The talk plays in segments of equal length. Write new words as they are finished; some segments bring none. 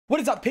What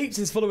is up, peeps?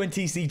 It's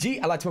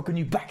ForTheWinTCG. I'd like to welcome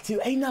you back to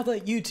another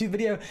YouTube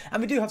video,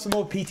 and we do have some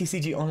more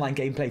PTCG online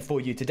gameplay for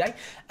you today.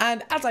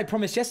 And as I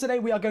promised yesterday,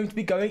 we are going to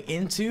be going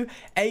into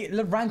a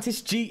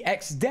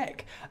Lurantis-GX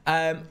deck.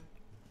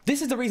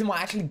 This is the reason why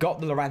I actually got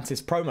the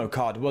Lurantis promo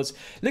card, was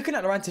looking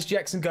at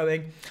Lurantis-GX and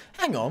going,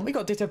 hang on, we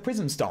got Ditto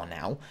Prism Star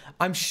now.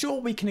 I'm sure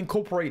we can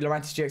incorporate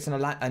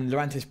Lurantis-GX and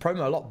Lurantis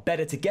promo a lot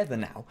better together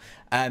now,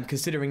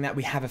 considering that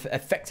we have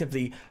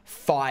effectively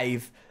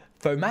 5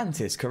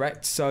 ForTheWinTCG,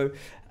 correct? So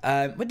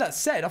with that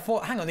said, I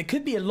thought, hang on, it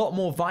could be a lot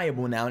more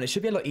viable now, and it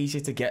should be a lot easier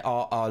to get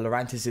our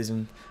Lurantis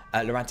and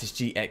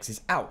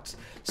Lurantis-GXs out.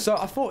 So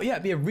I thought, yeah,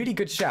 it'd be a really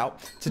good shout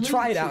to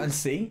try it out and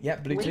see. Yeah,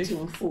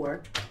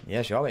 Bluetooth.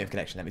 Yeah, sure, waiting for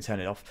connection. Let me turn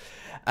it off.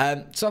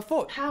 So I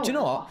thought, do you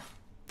know what?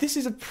 This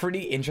is a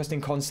pretty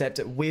interesting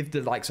concept with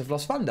the likes of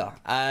Lost Thunder.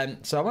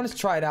 So I wanted to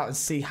try it out and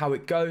see how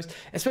it goes,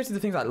 especially the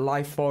things like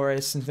Life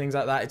Forest and things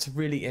like that. It's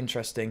really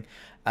interesting.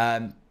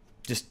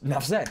 Just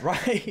enough said,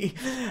 right?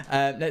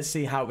 Let's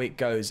see how it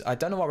goes. I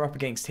don't know what we're up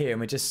against here, and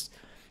we're just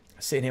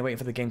sitting here waiting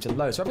for the game to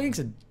load. So we're up against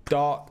a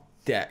dark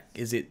deck.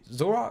 Is it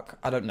Zorak?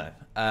 I don't know.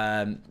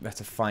 We have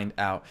to find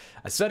out.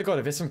 I swear to God,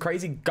 if it's some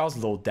crazy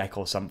Guzzlord deck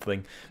or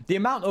something, the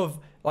amount of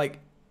like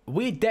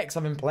weird decks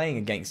I've been playing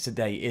against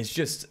today is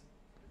just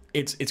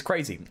it's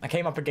crazy. I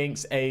came up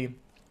against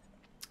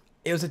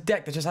it was a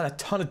deck that just had a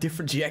ton of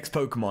different GX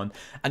Pokemon,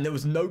 and there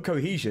was no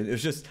cohesion. It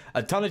was just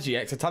a ton of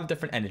GX, a ton of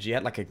different energy. It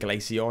had like a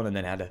Glaceon, and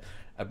then it had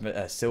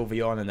a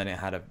Sylveon, and then it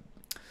had a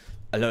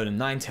load of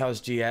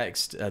Ninetales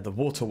GX, the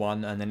water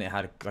one, and then it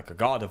had like a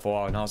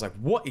Gardevoir, and I was like,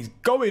 what is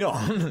going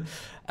on?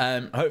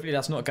 Hopefully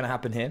that's not going to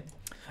happen here.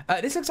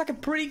 This looks like a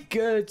pretty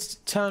good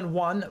turn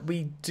 1.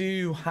 We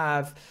do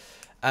have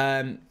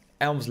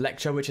Elm's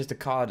Lecture, which is the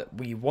card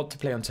we want to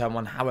play on turn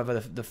 1. However,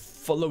 the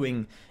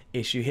following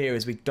issue here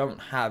is we don't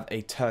have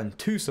a turn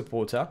 2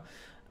 supporter,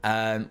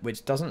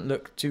 which doesn't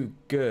look too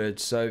good.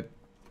 So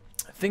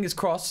fingers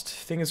crossed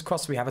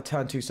we have a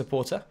turn 2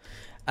 supporter.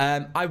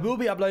 I will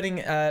be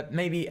uploading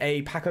maybe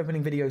a pack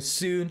opening video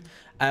soon,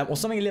 or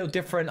something a little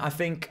different. I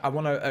think I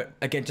want to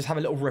again just have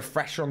a little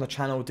refresher on the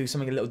channel, do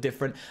something a little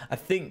different. I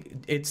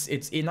think it's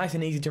nice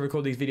and easy to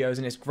record these videos,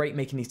 and it's great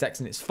making these decks,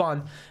 and it's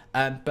fun,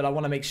 but I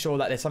want to make sure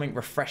that there's something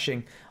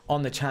refreshing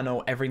on the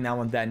channel every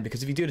now and then,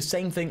 because if you do the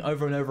same thing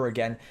over and over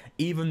again,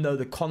 even though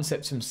the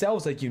concepts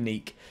themselves are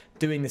unique,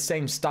 doing the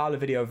same style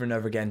of video over and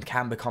over again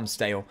can become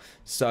stale.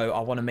 So I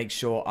want to make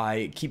sure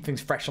I keep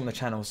things fresh on the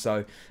channel,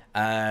 so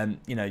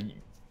you know,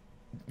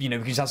 we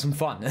can just have some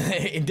fun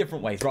in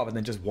different ways rather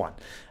than just one.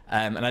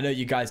 And I know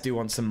you guys do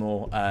want some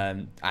more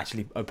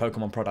actually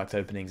Pokemon product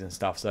openings and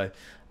stuff, so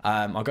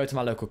I'll go to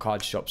my local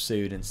card shop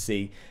soon and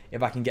see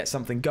if I can get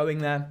something going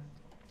there.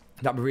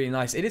 That'd be really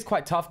nice. It is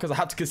quite tough because I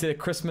have to consider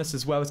Christmas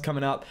as well as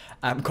coming up.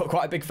 I've got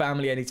quite a big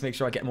family. I need to make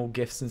sure I get more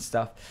gifts and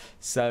stuff,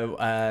 so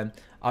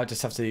I'll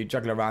just have to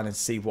juggle around and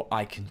see what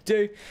I can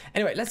do.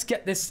 Anyway, let's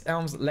get this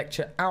Elm's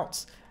Lecture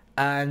out.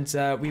 And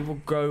we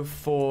will go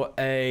for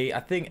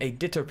I think a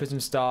Ditto Prism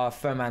Star,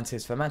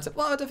 ForTheWinTCG.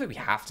 Well, I don't think we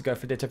have to go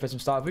for Ditto Prism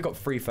Star. If we've got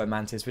 3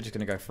 ForTheWinTCG, we're just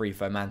going to go 3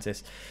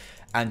 ForTheWinTCG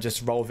and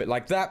just roll with it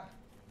like that.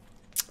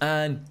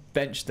 And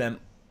bench them.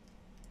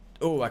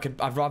 Oh,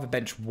 I'd rather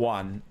bench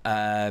 1.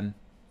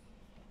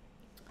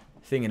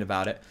 Thinking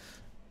about it.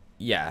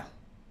 Yeah.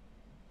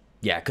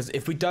 Yeah, because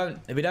if we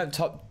don't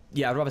top...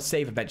 Yeah, I'd rather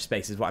save a bench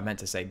space is what I meant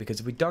to say. Because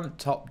if we don't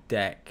top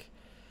deck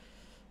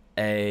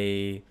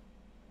a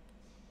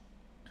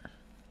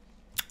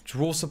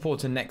draw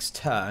supporter next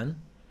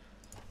turn,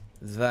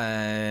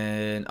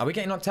 then are we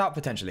getting knocked out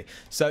potentially?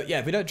 So yeah,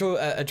 if we don't draw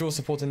a draw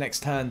supporter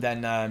next turn,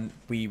 then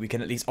we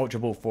can at least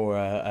Ultra Ball for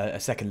a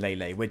second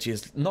Lele, which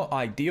is not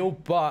ideal,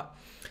 but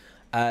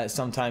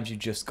sometimes you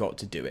just got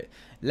to do it.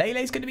 Lele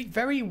is going to be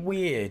very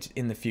weird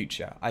in the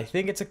future. I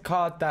think it's a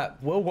card that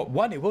it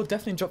will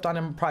definitely drop down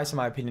in price in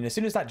my opinion. As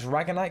soon as that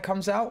Dragonite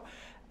comes out,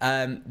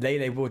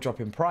 Lele will drop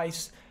in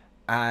price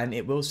and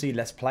it will see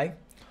less play.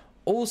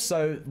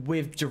 Also,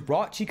 with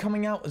Jirachi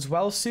coming out as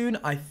well soon,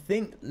 I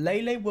think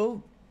Lele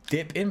will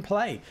dip in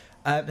play,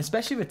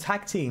 especially with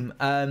Tag Team.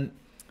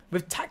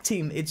 With Tag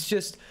Team, it's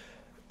just,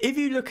 if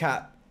you look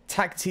at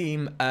Tag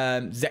Team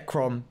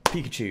Zekrom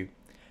Pikachu,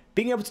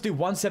 being able to do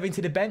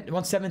 170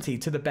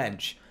 to the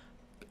bench,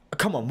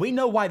 come on, we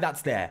know why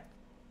that's there.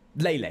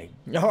 Lele.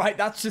 Alright,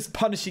 that's just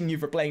punishing you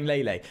for playing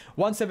Lele.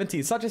 170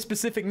 is such a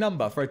specific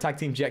number for a Tag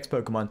Team GX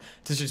Pokemon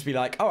to just be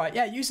like, alright,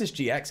 yeah, use this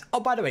GX. Oh,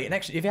 by the way, and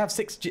actually, if you have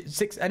 6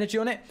 energy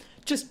on it,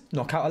 just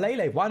knock out a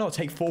Lele. Why not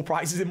take 4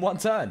 prizes in 1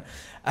 turn?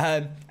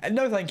 And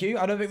no, thank you.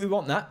 I don't think we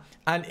want that.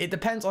 And it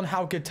depends on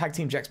how good Tag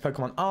Team GX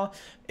Pokemon are.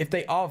 If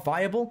they are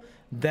viable,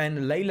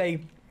 then Lele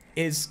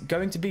is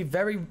going to be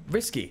very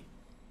risky.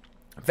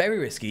 Very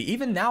risky.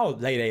 Even now,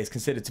 Lele is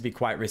considered to be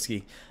quite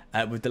risky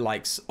with the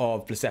likes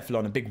of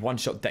Blacephalon and big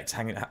one-shot decks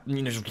hanging,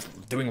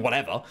 just doing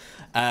whatever,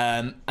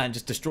 and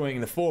just destroying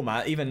the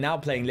format. Even now,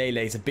 playing Lele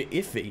is a bit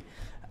iffy.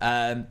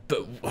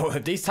 But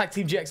if these Tag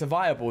Team GX are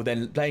viable,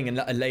 then playing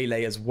a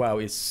Lele as well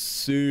is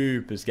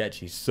super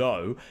sketchy.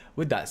 So,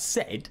 with that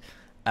said,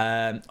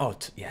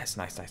 yes,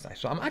 nice.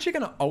 So I'm actually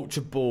going to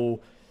Ultra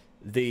Ball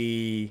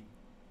the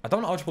I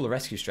don't want to Ultra Ball the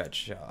Rescue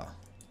Stretch.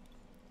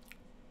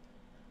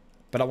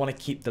 But I want to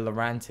keep the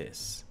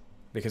Lurantis.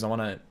 Because I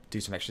want to do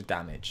some extra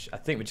damage. I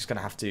think we're just going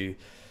to have to,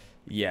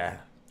 yeah,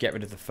 get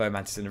rid of the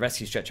Fomantis and the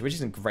Rescue Stretcher, which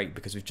isn't great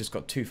because we've just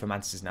got 2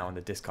 Fomantises now in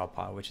the discard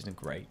pile, which isn't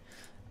great.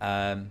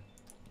 No,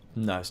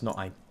 it's not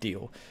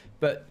ideal.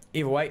 But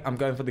either way, I'm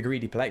going for the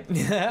greedy play.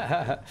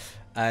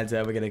 And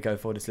we're going to go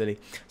for this Lily.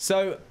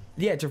 So,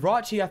 yeah,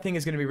 Jirachi I think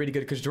is going to be really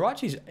good because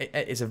Jirachi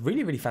is a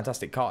really, really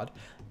fantastic card.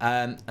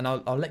 And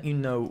I'll let you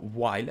know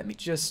why. Let me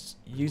just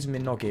use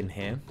Minoggin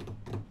here.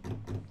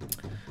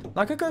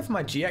 I could go for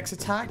my GX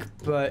attack,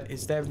 but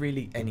is there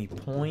really any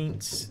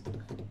point?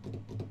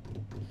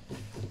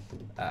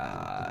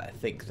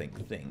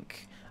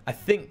 Think. I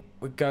think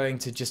we're going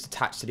to just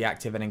attach to the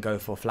active and then go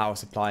for Flower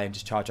Supply and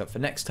just charge up for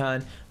next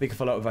turn. We can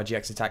follow up with our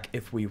GX attack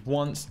if we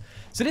want.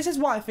 So this is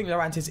why I think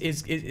Lurantis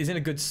is in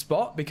a good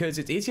spot because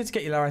it's easier to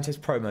get your Lurantis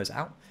promos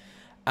out.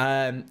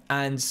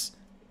 And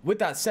with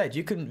that said,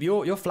 you can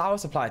your Flower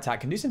Supply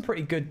attack can do some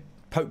pretty good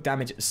poke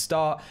damage at the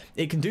start.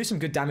 It can do some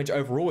good damage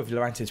overall with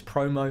Lurantis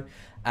promo.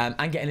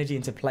 And get energy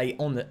into play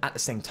at the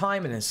same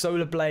time, and then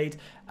Solar Blade.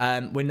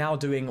 We're now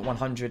doing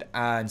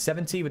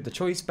 170 with the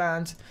Choice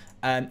Band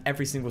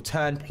every single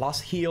turn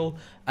plus heal.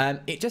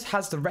 It just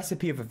has the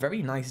recipe of a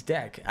very nice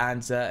deck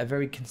and a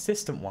very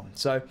consistent one.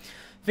 So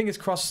fingers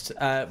crossed,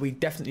 we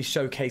definitely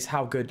showcase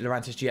how good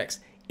Lurantis-GX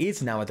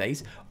is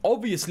nowadays.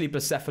 Obviously,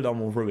 Blacephalon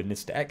will ruin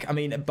this deck. I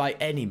mean, by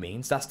any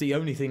means, that's the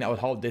only thing that would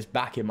hold this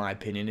back, in my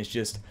opinion. Is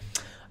just.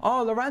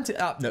 Oh,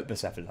 Lurantis... no,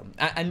 Blacephalon.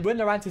 And when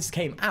Lurantis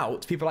came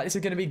out, people were like, this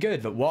is going to be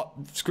good. But what?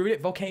 Screw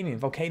it, Volcanion.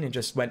 Volcanion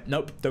just went,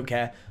 nope, don't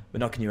care. We're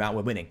knocking you out.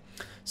 We're winning.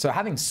 So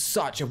having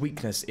such a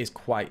weakness is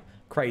quite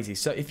crazy.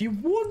 So if you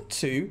want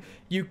to,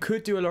 you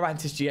could do a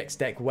Lurantis-GX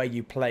deck where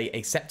you play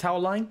a Sceptile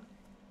line.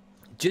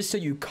 Just so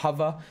you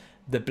cover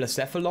the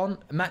Blacephalon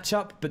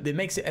matchup. But it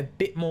makes it a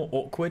bit more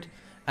awkward.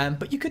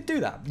 But you could do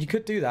that. You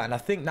could do that. And I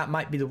think that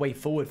might be the way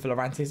forward for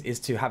Lurantis is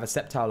to have a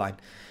Sceptile line.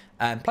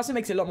 Plus, it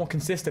makes it a lot more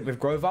consistent with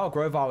Grovyle.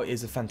 Grovyle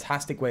is a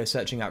fantastic way of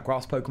searching out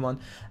grass Pokemon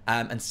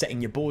and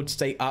setting your board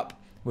state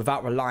up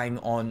without relying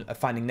on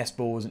finding Nest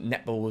Balls,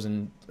 Net Balls,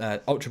 and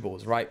Ultra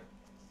Balls, right?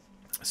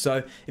 So,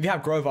 if you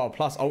have Grovyle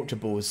plus Ultra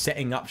Balls,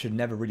 setting up should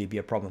never really be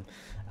a problem.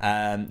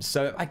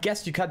 So, I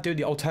guess you could do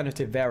the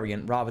alternative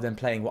variant rather than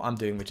playing what I'm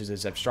doing, which is a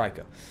Zeb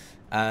Striker.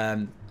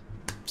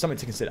 Something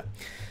to consider.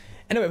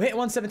 Anyway, we're hitting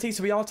 170,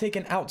 so we are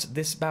taking out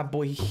this bad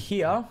boy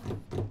here.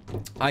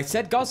 I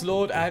said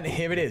Guzzlord, and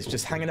here it is,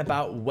 just hanging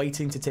about,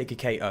 waiting to take a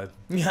KO.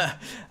 Yeah,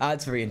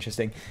 that's very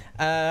interesting.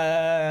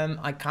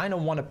 I kind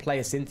of want to play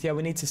a Cynthia.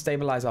 We need to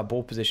stabilize our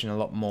ball position a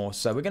lot more,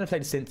 so we're going to play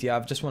the Cynthia. I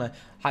just want to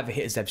either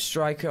hit a Zeb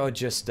Striker or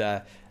just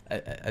a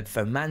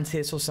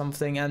Fomantis or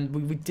something, and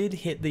we did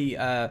hit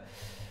the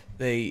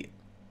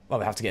well,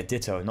 we have to get a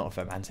Ditto, not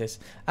a Fomantis.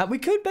 We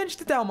could bench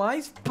the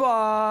Dhelmise,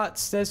 but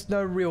there's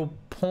no real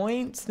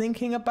point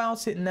thinking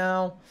about it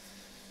now.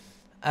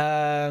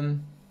 They're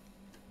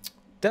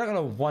not going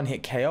to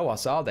one-hit KO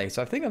us, are they?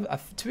 So I think,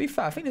 to be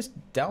fair, I think this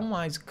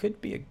Dhelmise could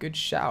be a good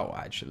shout,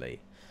 actually.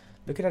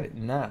 Looking at it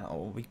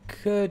now, we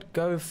could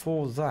go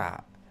for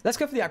that. Let's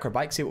go for the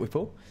Acrobike, see what we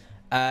pull.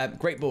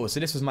 Great Ball. So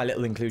this was my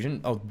little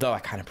inclusion, although I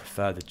kind of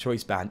prefer the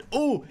Choice Band.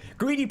 Oh,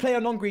 greedy play or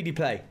non-greedy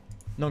play?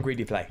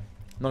 Non-greedy play.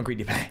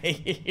 Non-greedy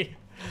play.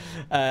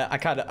 I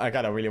kind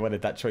of really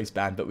wanted that Choice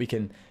Band, but we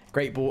can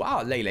Great Ball.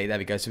 Oh, Lele, there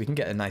we go. So we can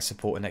get a nice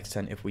supporter next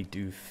turn if we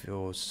do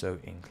feel so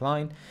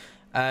inclined.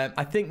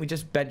 I think we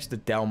just bench the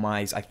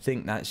Dhelmise. I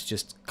think that's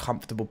just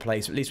comfortable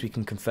play. So at least we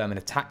can confirm an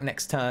attack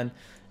next turn,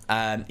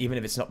 even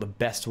if it's not the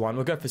best one.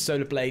 We'll go for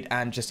Solar Blade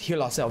and just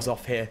heal ourselves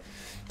off here.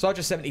 So I'll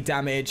just 70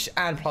 damage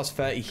and plus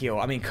 30 heal.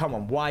 I mean, come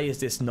on, why is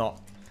this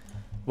not?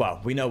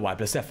 Well, we know why,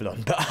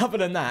 Blacephalon, but other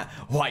than that,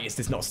 why is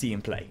this not C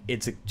in play?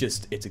 It's a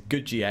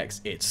good GX,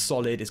 it's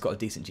solid, it's got a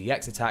decent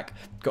GX attack,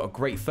 got a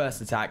great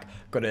first attack,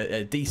 got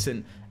a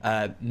decent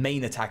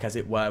main attack, as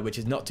it were, which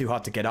is not too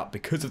hard to get up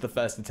because of the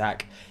first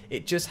attack.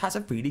 It just has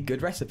a really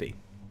good recipe.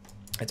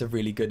 It's a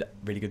really good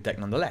deck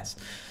nonetheless.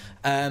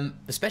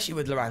 Especially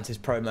with Lurantis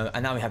promo,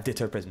 and now we have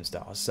Ditto Prism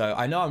Stars. So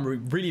I know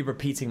I'm really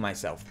repeating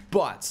myself,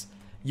 but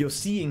you're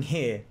seeing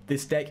here,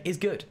 this deck is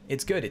good.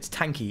 It's good, it's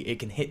tanky, it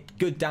can hit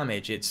good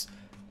damage, it's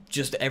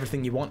just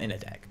everything you want in a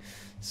deck.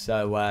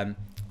 So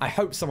I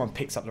hope someone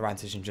picks up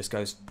Lurantis and just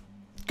goes,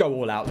 go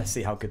all out, let's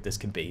see how good this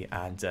can be,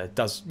 and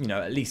does, you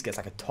know, at least gets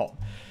like a top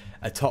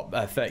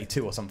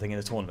 32 or something in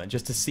the tournament.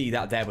 Just to see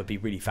that there would be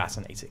really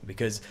fascinating,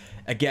 because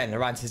again,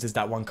 Lurantis is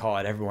that one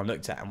card everyone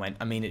looked at and went,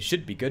 I mean, it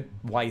should be good,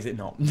 why is it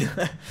not?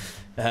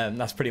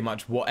 That's pretty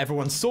much what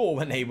everyone saw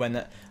when they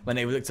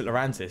looked at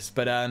Lurantis.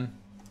 But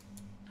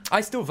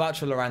I still vouch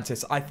for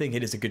Lurantis. I think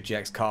it is a good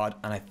GX card,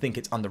 and I think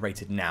it's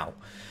underrated now.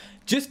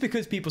 Just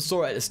because people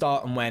saw it at the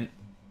start and went,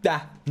 nah,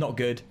 not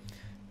good.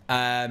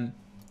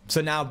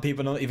 So now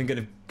people are not even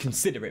going to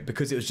consider it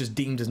because it was just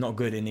deemed as not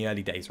good in the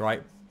early days,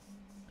 right?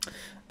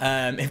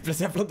 If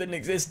Blacephalon didn't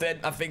exist, then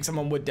I think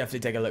someone would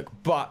definitely take a look.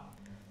 But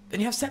then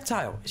you have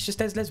Sceptile. It's just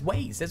there's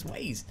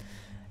ways.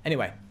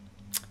 Anyway,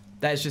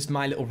 there's just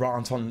my little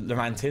rant on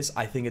Lurantis.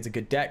 I think it's a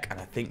good deck, and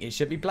I think it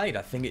should be played.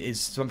 I think it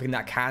is something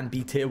that can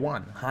be tier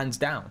 1, hands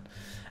down.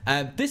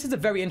 This is a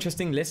very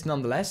interesting list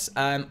nonetheless.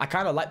 I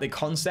kind of like the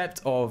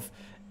concept of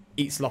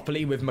Eat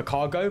Sloppily with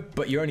Macargo,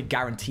 but you're only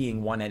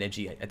guaranteeing 1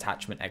 energy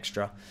attachment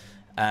extra.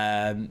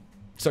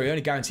 Sorry, you're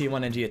only guaranteeing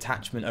 1 energy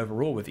attachment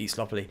overall with Eat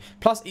Sloppily.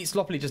 Plus, Eat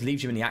Sloppily just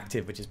leaves you in the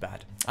active, which is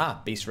bad.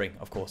 Ah, Beast Ring,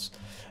 of course.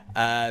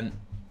 I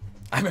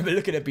remember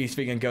looking at Beast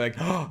Ring and going,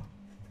 oh,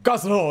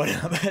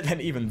 Guzzlord! But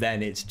then even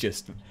then, it's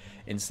just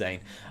insane.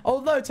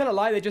 Although, tell a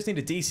lie, they just need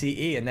a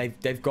DCE and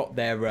they've got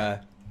their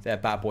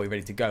bad boy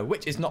ready to go,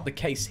 which is not the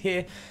case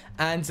here.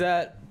 And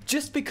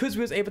just because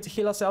we was able to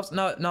heal ourselves,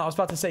 no, I was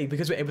about to say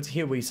because we're able to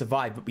heal, we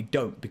survive, but we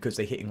don't because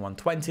they're hitting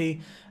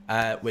 120,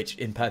 which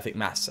in perfect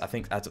maths, I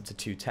think adds up to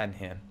 210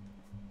 here.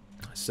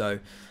 So,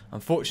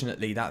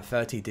 unfortunately, that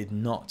 30 did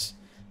not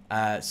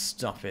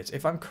stop it.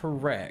 If I'm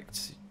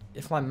correct,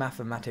 if my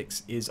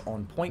mathematics is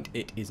on point,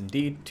 it is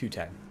indeed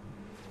 210.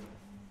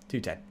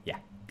 210, yeah.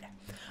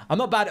 I'm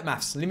not bad at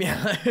maths. Leave me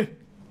alone.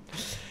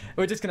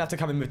 We're just going to have to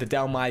come in with the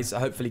Delmise,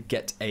 hopefully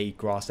get a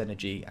Grass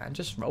Energy, and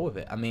just roll with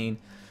it. I mean,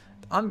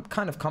 I'm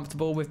kind of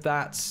comfortable with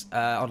that.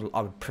 I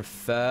would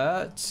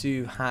prefer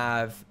to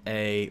have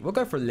a... We'll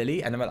go for a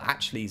Lily, and then we'll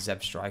actually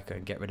Zeb Striker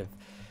and get rid of...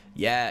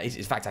 Yeah,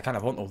 in fact, I kind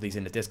of want all these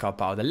in the discard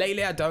pile. The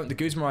Lele I don't, the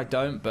Guzma I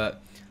don't,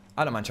 but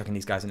I don't mind chucking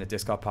these guys in the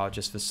discard pile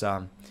just for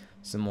some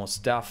more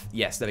stuff.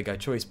 Yes, there we go.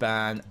 Choice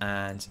Ban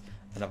and...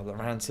 another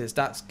Lurantis.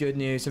 That's good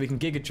news. So we can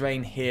Giga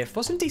Drain here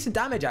for some decent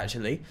damage,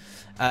 actually,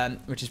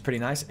 which is pretty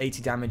nice.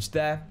 80 damage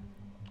there.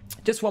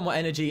 Just 1 more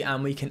energy,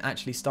 and we can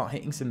actually start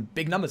hitting some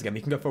big numbers again.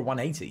 We can go for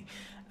 180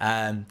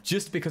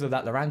 just because of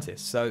that Lurantis.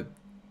 So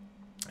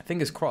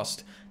fingers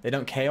crossed they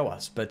don't KO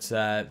us, but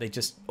they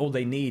just, all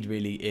they need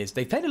really is,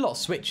 they played a lot of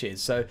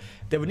switches, so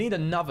they would need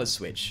another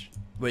switch,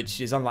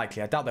 which is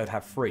unlikely. I doubt they would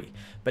have 3,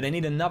 but they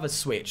need another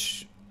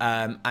switch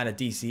and a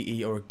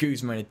DCE or a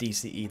Guzma and a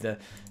DCE.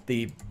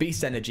 The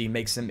Beast Energy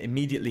makes them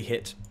immediately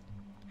hit.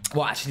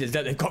 Well, actually,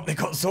 they've got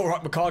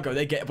Zorak Macargo.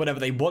 They get whatever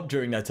they want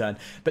during their turn,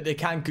 but they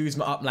can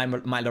Guzma up my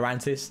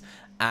Lurantis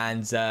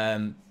and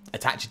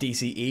attach a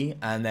DCE,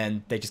 and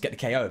then they just get the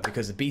KO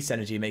because the Beast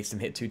Energy makes them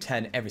hit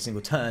 210 every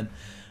single turn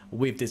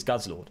with this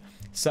Guzzlord.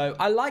 So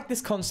I like this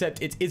concept.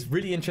 It is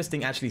really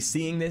interesting actually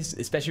seeing this,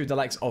 especially with the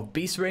likes of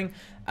Beast Ring.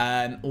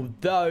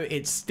 Although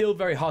it's still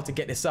very hard to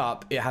get this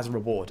up, it has a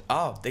reward.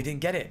 Oh, they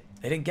didn't get it.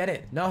 They didn't get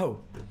it. No.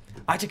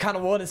 I actually kind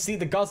of want to see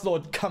the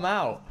Guzzlord come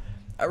out.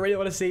 I really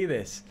want to see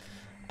this.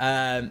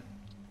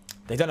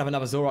 They don't have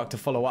another Zorak to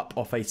follow up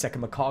off a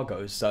second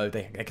Macargo, so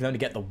they can only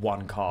get the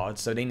 1 card.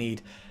 So they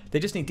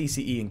just need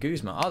DCE and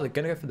Guzma. Oh, they're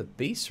going to go for the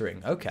Beast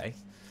Ring. Okay.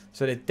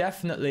 So they're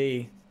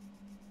definitely...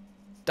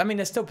 I mean,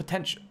 there's still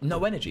potential.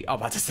 No energy. I was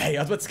about to say.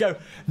 I was about to go.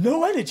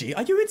 No energy.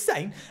 Are you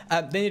insane?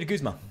 They need a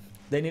Guzma.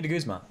 They need a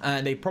Guzma,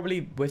 and they probably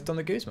whiffed on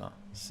the Guzma.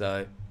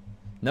 So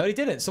no, they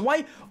didn't. So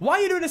why are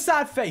you doing a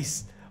sad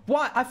face?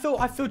 Why? I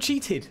feel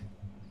cheated.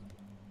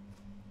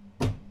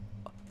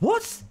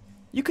 What?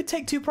 You could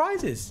take 2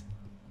 prizes.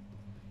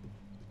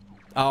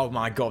 Oh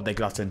my god, they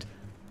gluttoned.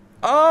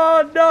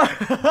 Oh no.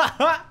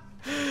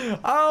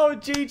 Oh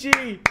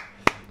GG.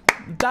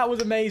 That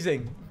was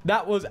amazing.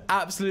 That was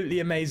absolutely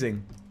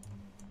amazing.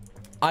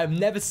 I've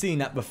never seen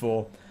that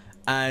before,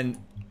 and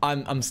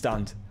I'm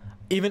stunned.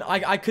 Even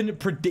I couldn't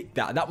predict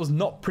that. That was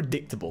not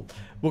predictable.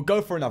 We'll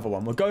go for another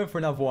one. We're going for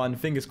another one.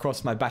 Fingers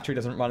crossed my battery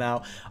doesn't run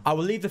out. I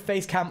will leave the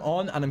face cam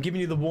on, and I'm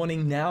giving you the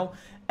warning now.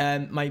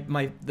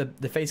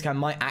 The face cam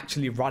might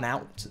actually run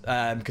out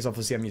because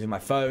obviously I'm using my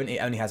phone. It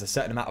only has a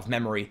certain amount of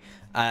memory,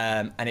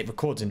 and it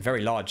records in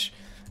very large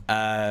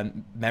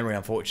memory,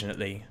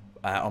 unfortunately,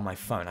 on my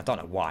phone. I don't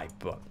know why,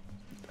 but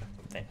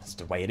that's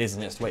the way it is,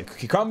 and it's the way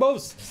cookie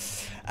crumbles.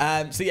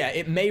 So yeah,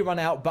 it may run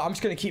out, but I'm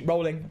just going to keep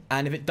rolling,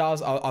 and if it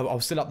does, I'll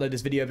still upload this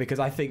video because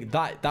I think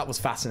that was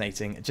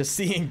fascinating. Just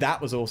seeing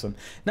that was awesome.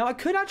 Now, I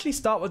could actually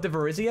start with the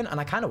Virizion, and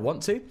I kind of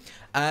want to,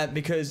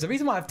 because the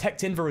reason why I've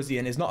teched in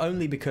Virizion is not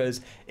only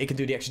because it can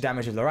do the extra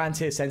damage of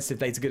Lurantis, Sensitive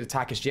Blade's a good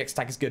attack, its GX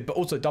attack is good, but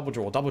also Double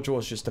Draw. Double Draw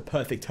is just a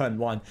perfect turn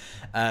 1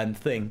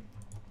 thing.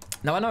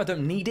 Now, I know I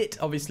don't need it,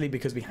 obviously,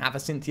 because we have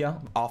a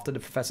Cynthia after the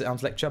Professor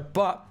Elm's lecture,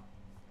 but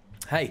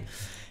hey,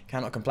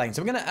 cannot complain.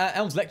 So we're going to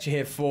Elm's lecture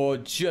here for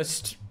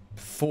just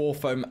 3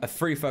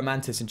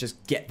 Fomantis and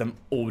just get them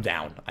all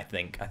down, I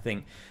think.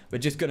 We're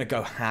just going to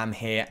go ham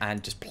here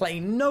and just play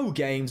no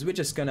games. We're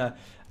just going to...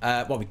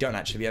 well, we don't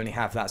actually. We only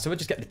have that. So we'll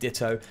just get the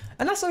Ditto.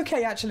 And that's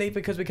okay, actually,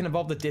 because we can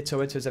evolve the Ditto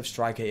into a Zev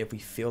Striker if we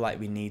feel like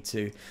we need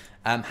to.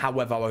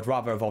 However, I would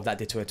rather evolve that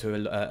Ditto into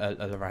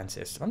a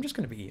Lurantis. I'm just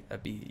going to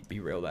be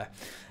real there.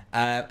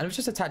 And we're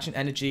just attaching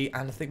energy,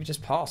 and I think we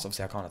just pass.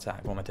 Obviously, I can't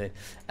attack. What am I doing?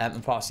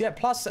 And pass. Yeah,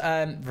 plus,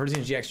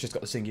 Lurantis-GX just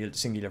got the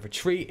singular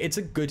retreat. It's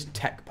a good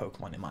tech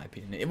Pokemon, in my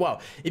opinion.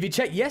 Well, if you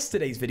check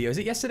yesterday's video, is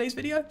it yesterday's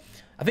video?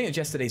 I think it's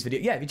yesterday's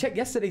video. Yeah, if you check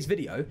yesterday's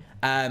video,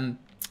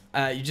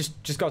 you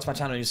just go to my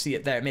channel and you'll see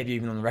it there, maybe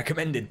even on the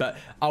recommended, but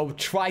I'll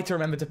try to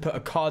remember to put a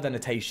card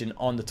annotation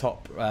on the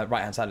top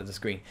right hand side of the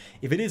screen.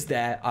 If it is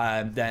there,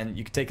 then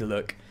you can take a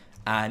look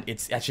And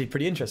it's actually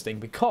pretty interesting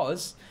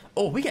because,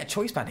 oh, we get a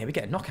choice band here. We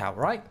get a knockout,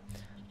 right?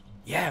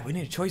 Yeah, we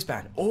need a choice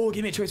band. Oh,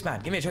 give me a choice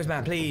band. Give me a choice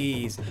band,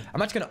 please.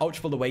 I'm actually going to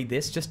ultra ball away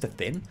this just to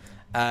thin.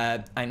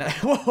 I know.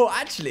 Well,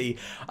 actually,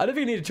 I don't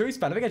think I need a choice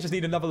band. I think I just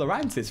need another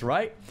Lurantis,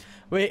 right?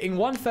 We're hitting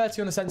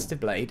 130 on a sensitive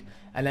blade,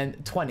 and then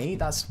 20.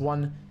 That's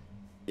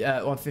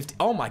 150.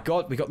 Oh my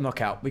god, we got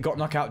knockout. We got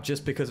knockout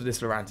just because of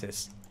this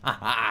Lurantis.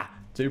 Aha,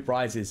 2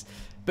 prizes.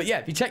 But yeah,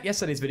 if you check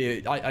yesterday's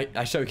video, I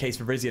showcased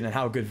Virizion and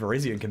how good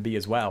Virizion can be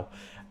as well.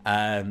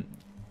 Yeah,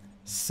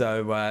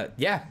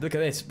 look at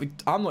this.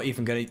 I'm not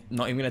even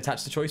gonna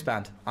attach the choice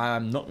band.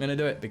 I'm not gonna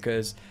do it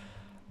because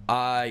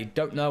I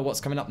don't know what's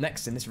coming up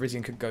next, and this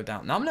Virizion could go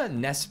down. Now I'm gonna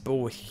nest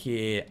ball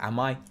here. Am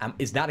I?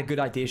 Is that a good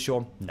idea,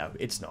 Sean? No,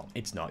 it's not.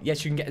 It's not.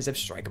 Yes, you can get a Zeb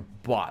Striker,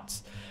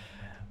 but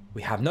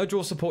we have no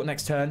draw support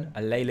next turn.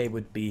 A Lele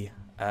would be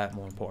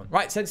more important.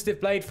 Right,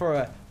 sensitive blade for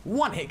a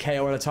 1-hit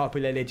KO on a Tapu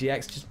Lele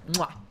GX. Just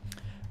mwah.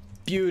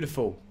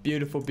 Beautiful,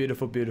 beautiful,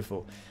 beautiful,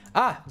 beautiful.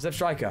 Ah, Zeb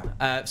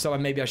Striker. So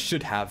maybe I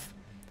should have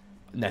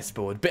nest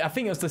board, but I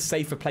think it was the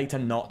safer play to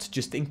not,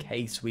 just in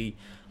case we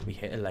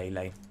hit a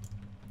Lele.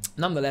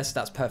 Nonetheless,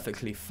 that's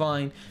perfectly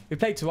fine. We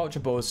played 2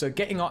 Ultra Balls, so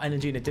getting our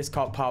energy in a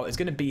discard pile is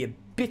going to be a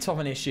bit of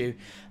an issue,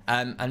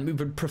 and we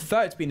would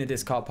prefer it to be in a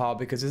discard pile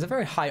because there's a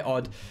very high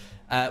odd,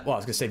 well, I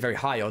was going to say very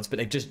high odds, but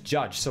they've just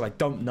judged, so I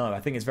don't know.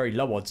 I think it's very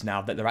low odds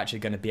now that they're actually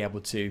going to be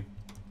able to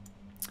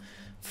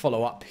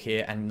follow up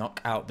here and knock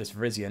out this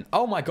Virizion.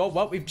 Oh my god,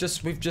 well, we've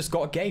just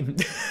got a game.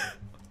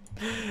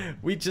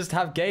 We just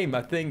have game.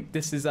 I think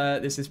this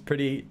is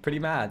pretty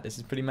mad. This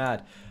is pretty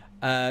mad.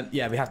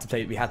 Yeah, we had to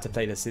play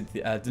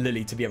the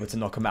Lily to be able to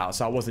knock them out.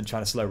 So I wasn't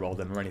trying to slow roll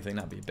them or anything.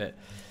 That'd be a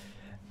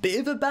bit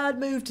of a bad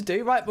move to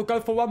do. Right, we'll go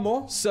for one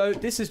more. So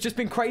this has just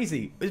been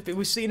crazy.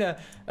 We've seen a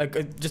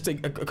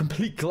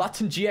complete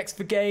glutton GX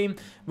for game.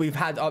 We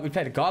played a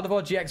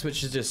Gardevoir GX,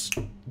 which is just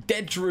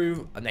dead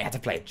drew, and they had to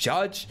play a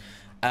judge.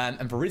 And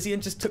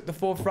Virizion just took the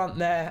forefront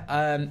there.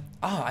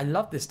 Oh, I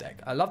love this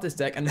deck. I love this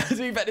deck. And to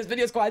be fair, this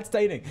video is quite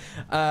entertaining.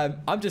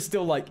 I'm just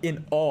still like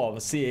in awe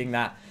of seeing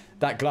that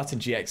Glutton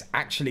GX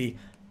actually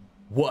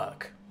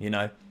work, you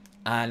know?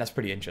 And that's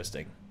pretty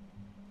interesting.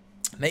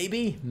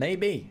 Maybe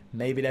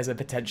there's a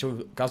potential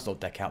Guzzlord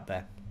deck out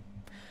there.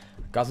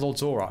 Guzzlord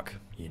Zoroark.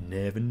 You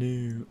never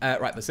knew.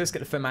 Right, let's get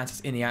the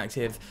Fermantis in the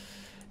active.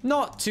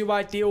 Not too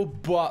ideal,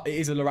 but it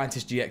is a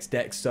Lurantis-GX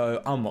deck,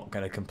 so I'm not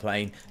going to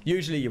complain.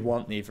 Usually you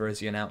want the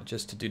Virizion out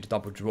just to do the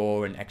double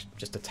draw and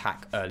just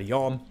attack early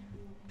on.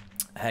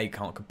 Hey,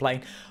 can't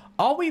complain.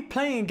 Are we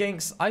playing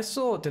against...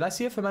 Did I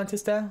see a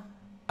Fermantis there?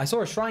 I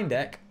saw a Shrine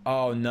deck.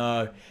 Oh,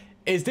 no.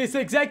 Is this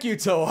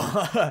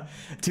Executor?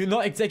 Do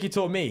not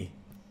Executor me.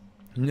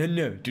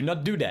 No, do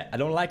not do that. I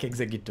don't like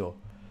Executor.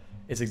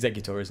 It's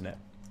Executor, isn't it?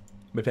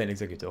 We're playing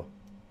Executor.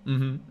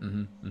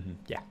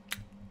 Yeah.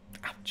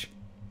 Ouch.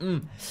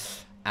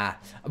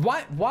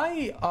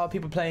 Why are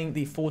people playing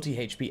the 40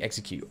 HP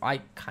Execute?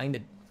 I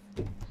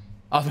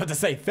was about to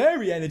say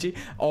Fairy Energy,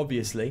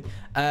 obviously.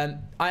 I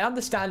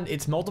understand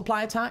it's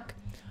multiply attack,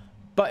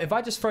 but if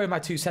I just throw in my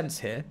 2 cents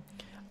here,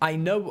 I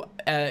know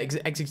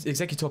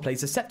Executor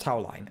plays a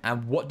Sceptile line,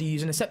 and what do you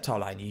use in a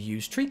Sceptile line? You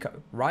use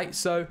Trico, right?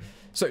 So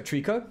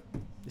Trico,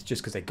 it's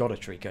just because they got a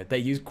Trico. They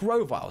use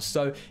Grovyle.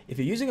 So if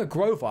you're using a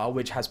Grovyle,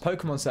 which has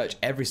Pokemon Search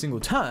every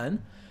single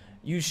turn,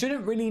 you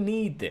shouldn't really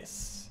need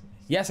this.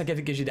 Yes, I guess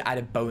it gives you the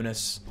added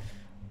bonus,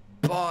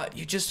 but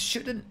you just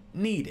shouldn't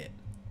need it,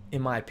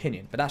 in my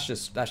opinion. But that's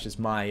just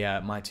my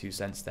my 2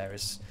 cents there.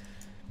 Is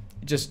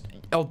just,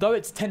 although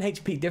it's 10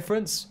 HP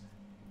difference,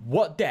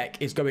 what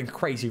deck is going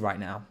crazy right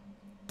now?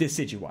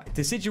 Decidueye.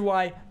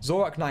 Decidueye,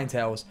 Zoroark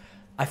Ninetales.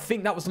 I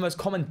think that was the most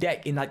common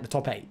deck in like the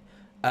top 8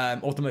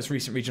 of the most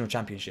recent regional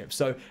championship.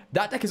 So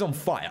that deck is on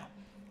fire.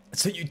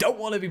 So you don't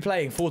want to be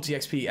playing 40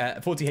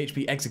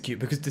 HP Execute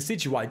because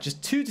Decidueye,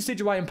 just 2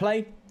 Decidueye in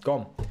play,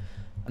 gone.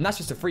 And that's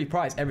just a free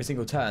prize every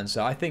single turn.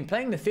 So I think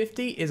playing the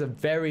 50 is a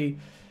very,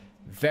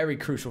 very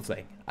crucial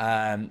thing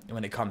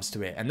when it comes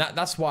to it. And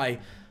that's why,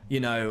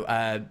 you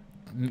know,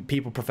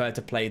 people prefer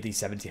to play the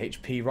 70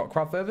 HP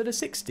Rockruff over the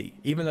 60.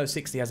 Even though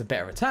 60 has a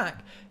better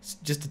attack,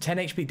 just a 10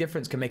 HP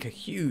difference can make a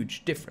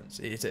huge difference.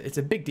 It's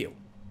a big deal.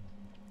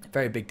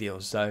 Very big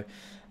deal. So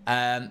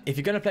if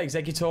you're going to play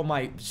Executor,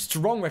 my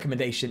strong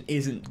recommendation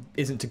isn't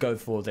to go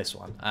for this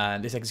one.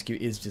 This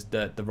Execute is just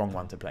the wrong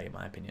one to play, in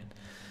my opinion.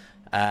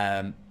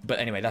 But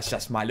anyway, that's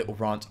just my little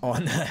rant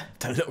on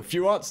a little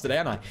few rants today,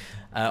 aren't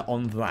I?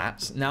 On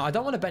that. Now, I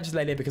don't want to bench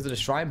Lele because of the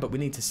Shrine, but we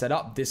need to set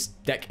up. This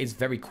deck is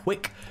very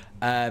quick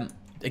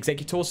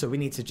Executor, so we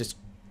need to just,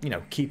 you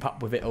know, keep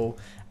up with it all.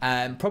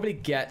 Probably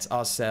get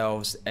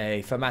ourselves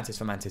a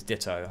Fermantis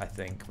Ditto, I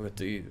think. We'll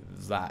do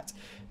that.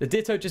 The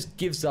Ditto just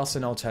gives us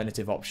an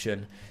alternative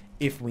option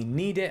if we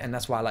need it, and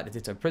that's why I like the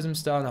Ditto Prism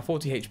Star. Now,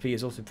 40 HP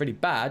is also pretty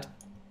bad.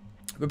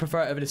 We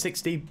prefer it over the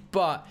 60,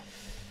 but...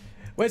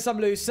 win some,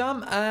 lose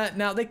some.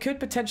 Now, they could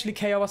potentially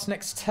KO us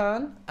next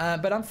turn,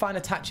 but I'm fine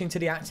attaching to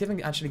the active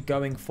and actually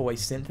going for a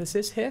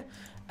Synthesis here.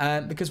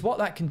 Because what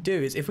that can do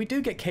is, if we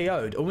do get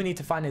KO'd, all we need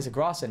to find is a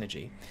Grass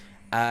Energy.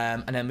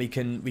 And then we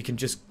can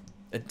just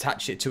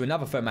attach it to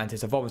another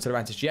Fomantis, evolve into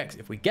Lurantis-GX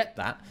if we get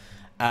that.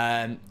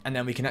 And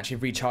then we can actually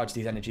recharge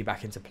these energy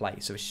back into play.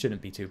 So it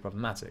shouldn't be too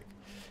problematic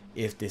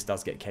if this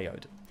does get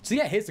KO'd. So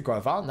yeah, here's the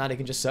Grovyle. Now they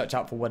can just search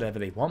out for whatever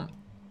they want.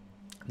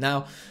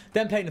 Now,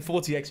 them playing the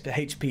 40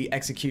 HP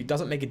execute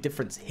doesn't make a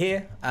difference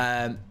here.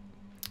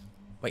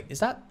 Wait, is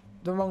that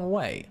the wrong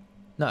way?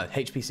 No,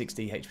 HP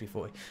 60, HP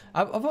 40.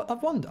 I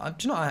wonder.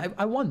 Do you know?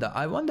 I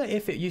wonder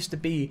if it used to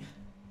be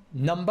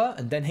number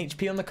and then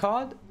HP on the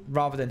card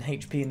rather than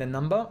HP and then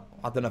number.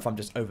 I don't know if I'm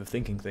just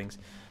overthinking things.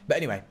 But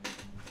anyway,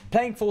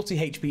 playing 40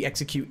 HP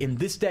execute in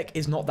this deck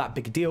is not that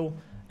big a deal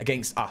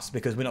against us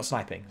because we're not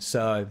sniping.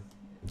 So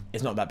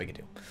it's not that big a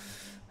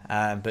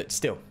deal. But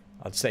still,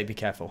 I'd say be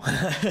careful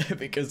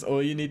because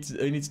all you need to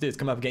do is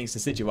come up against the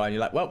Decidueye and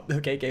you're like, well,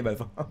 okay, game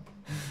over.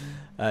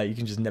 You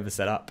can just never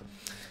set up.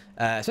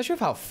 Especially with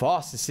how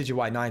fast the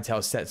Decidueye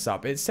Ninetales sets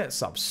up. It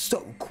sets up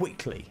so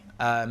quickly.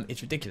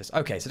 It's ridiculous.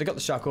 Okay, so they got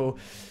the Shuckle.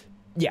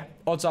 Yeah,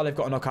 odds are they've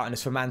got a knockout in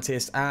this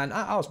Fomantis, and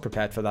I was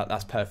prepared for that.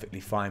 That's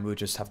perfectly fine. We'll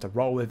just have to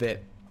roll with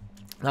it.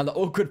 Now, the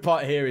awkward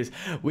part here is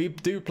we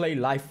do play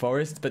Life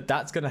Forest, but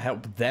that's going to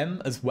help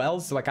them as well,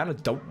 so I kind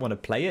of don't want to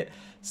play it.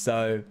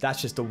 So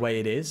that's just the way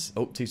it is.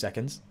 Oh, 2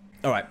 seconds.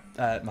 All right,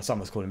 my son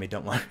was calling me,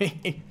 don't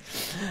worry.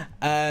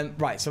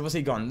 Right, so what's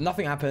he gone?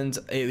 Nothing happened.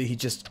 He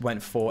just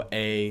went for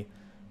a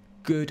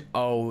good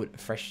old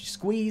Fresh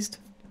Squeezed.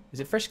 Is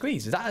it Fresh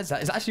Squeezed? Is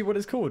that actually what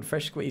it's called?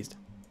 Fresh Squeezed.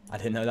 I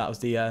didn't know that was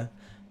the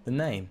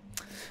name.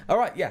 All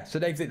right, yeah, so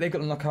they've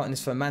got a knockout in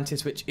this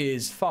Fomantis, which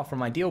is far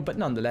from ideal, but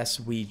nonetheless,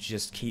 we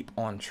just keep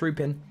on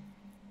trooping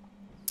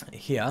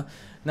here.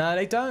 Now,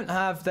 they don't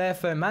have their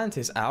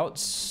Fomantis out,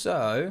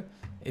 so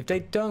if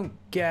they don't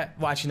get...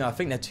 Well, actually, no, I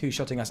think they're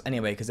two-shotting us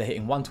anyway, because they're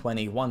hitting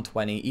 120,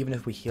 120. Even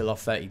if we heal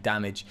off 30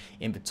 damage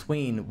in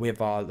between with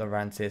our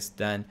Lurantis,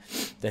 then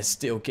they're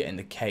still getting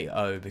the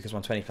KO, because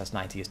 120 plus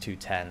 90 is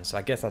 210. So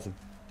I guess that's a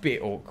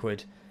bit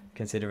awkward,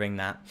 considering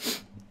that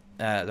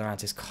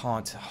Lurantis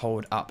can't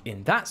hold up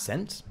in that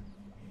sense.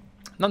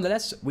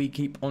 Nonetheless, we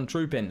keep on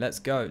trooping. Let's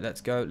go,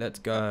 let's go, let's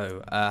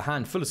go.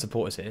 Hand full of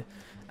supporters here.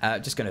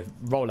 Just going to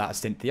roll out a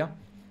Cynthia.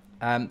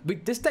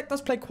 This deck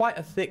does play quite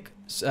a thick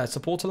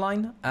supporter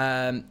line.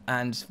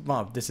 And,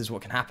 well, this is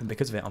what can happen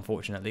because of it,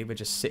 unfortunately. We're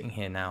just sitting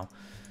here now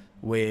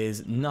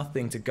with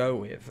nothing to go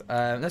with.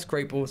 Let's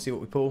Great Ball, see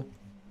what we pull.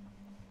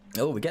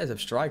 Oh, we get a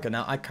Striker.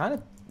 Now, I kind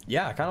of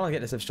want to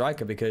get this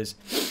Striker because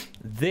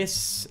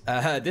this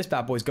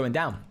bad boy's going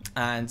down.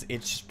 And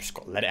it's just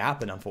got to let it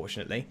happen,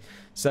 unfortunately.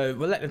 So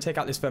we'll let them take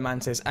out this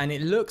Fomantis. And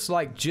it looks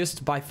like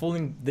just by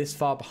falling this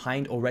far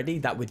behind already,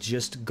 that we're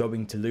just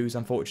going to lose,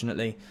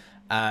 unfortunately.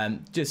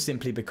 Just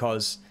simply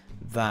because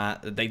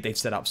that they've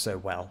set up so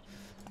well.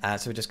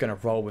 So we're just going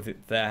to roll with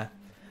it there.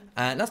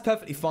 And that's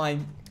perfectly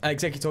fine.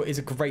 Executor is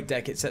a great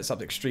deck. It sets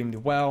up extremely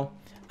well.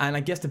 And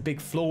I guess the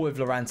big flaw with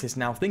Lurantis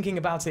now, thinking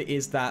about it,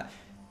 is that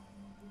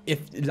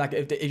if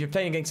you're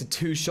playing against a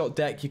two-shot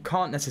deck, you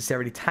can't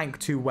necessarily tank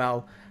too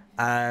well.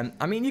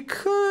 I mean, you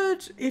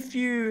could, if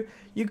you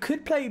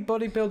could play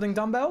bodybuilding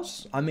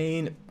dumbbells. I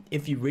mean,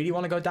 if you really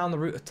want to go down the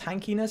route of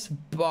tankiness,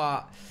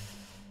 but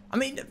I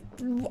mean,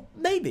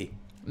 maybe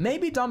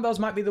dumbbells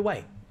might be the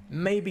way.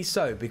 Maybe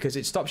so, because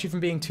it stops you from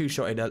being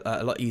two-shotted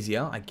a lot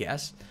easier, I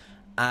guess.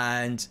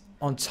 And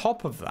on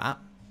top of that,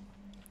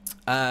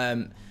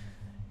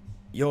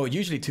 you're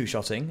usually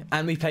two-shotting,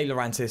 and we play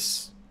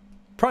Lurantis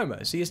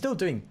promo, so you're still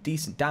doing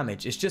decent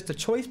damage. It's just the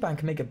choice band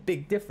can make a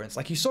big difference,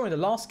 like you saw in the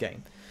last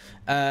game.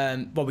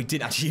 Well, we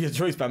didn't actually use a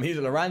choice band, we used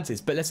a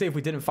Lurantis, but let's say if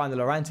we didn't find the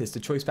Lurantis, the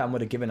choice band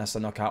would have given us a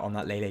knockout on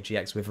that Lele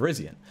GX with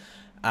Virizion.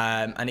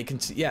 And it can,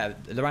 yeah,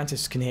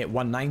 Lurantis can hit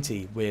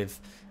 190 with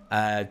 2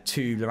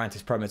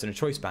 Lurantis promos and a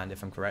choice band,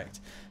 if I'm correct.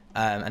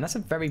 And that's a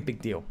very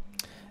big deal.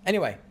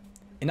 Anyway,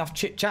 enough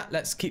chit chat,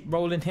 let's keep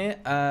rolling here.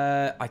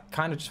 I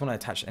kind of just want to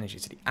attach energy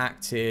to the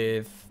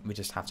active. We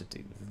just have to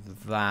do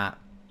that.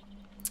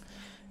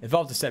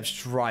 Evolve the Seb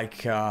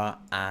Striker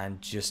and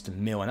just a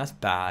mill, and that's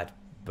bad,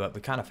 but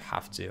we kind of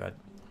have to. I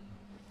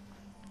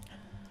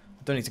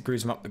don't need to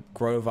cruise him up the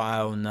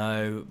Grovyle,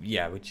 no.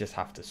 Yeah, we just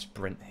have to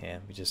sprint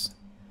here. We just,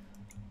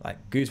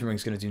 like,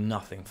 Goosebering's going to do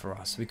nothing for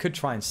us. We could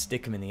try and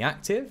stick him in the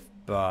active,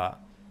 but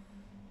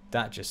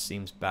that just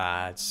seems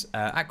bad.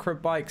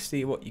 Acrobike,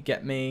 see what you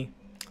get me.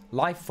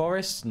 Life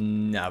Forest?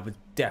 No, we're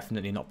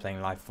definitely not playing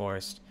Life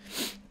Forest.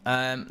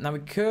 Now we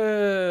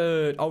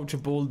could Ultra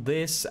Ball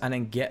this and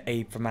then get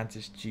a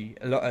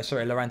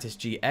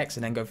Lurantis-GX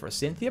and then go for a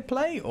Cynthia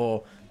play,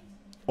 or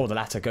the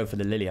latter, go for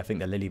the Lily. I think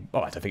the Lily...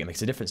 Oh, I don't think it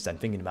makes a difference then,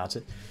 thinking about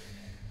it.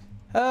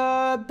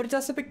 But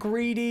that's a bit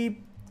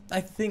greedy.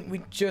 I think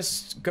we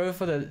just go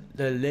for the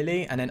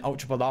Lily and then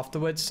Ultra Ball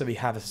afterwards, so we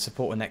have a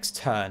supporter next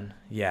turn.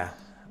 Yeah,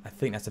 I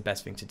think that's the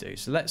best thing to do.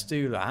 So let's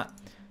do that.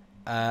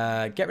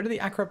 Get rid of the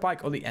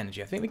Acrobike or the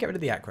energy. I think we get rid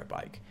of the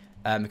Acrobike.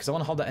 Because I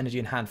want to hold that energy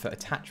in hand for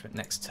attachment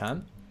next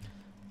turn.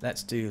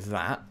 Let's do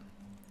that.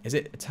 Is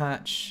it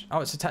attach? Oh,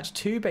 it's attached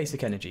to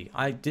basic energy.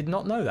 I did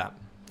not know that.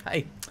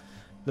 Hey,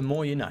 the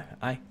more you know,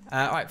 eh?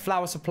 All right,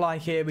 flower supply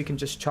here. We can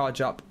just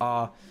charge up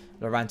our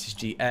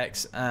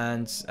Lurantis-GX,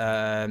 and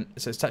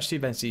so it's touch 2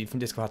 events from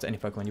discard to any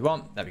Pokemon you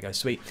want. There we go,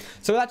 sweet.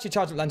 So we'll actually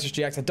charge up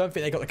Lurantis-GX. I don't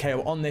think they got the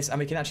KO on this, and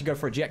we can actually go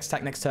for a GX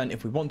attack next turn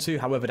if we want to.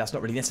 However, that's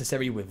not really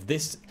necessary with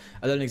this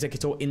Alolan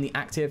Exeggutor in the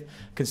active,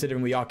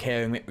 considering we are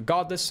KOing it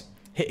regardless,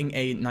 hitting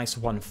a nice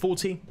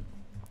 140.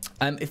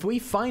 If we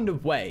find a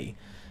way,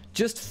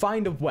 just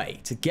find a way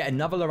to get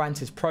another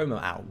Lurantis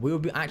promo out,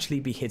 we'll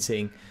actually be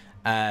hitting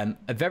a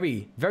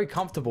very, very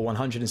comfortable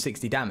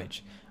 160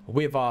 damage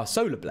with our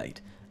Solar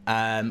Blade.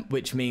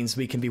 Which means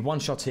we can be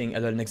one-shotting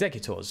Alolan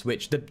Exeggutors,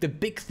 which the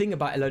big thing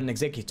about Alolan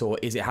Exeggutor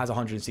is it has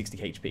 160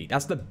 HP.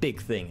 That's the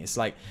big thing. It's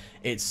like,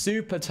 it's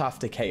super tough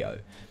to KO.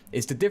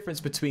 It's the difference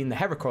between the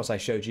Heracross I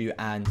showed you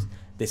and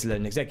this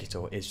Alolan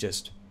Exeggutor. It's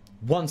just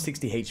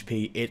 160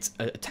 HP, it's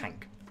a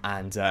tank,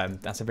 and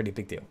that's a really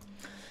big deal.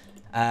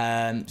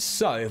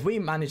 So if we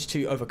manage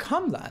to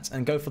overcome that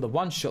and go for the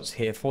one-shots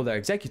here for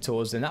their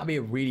Exeggutors, then that'll be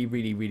a really,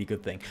 really, really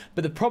good thing.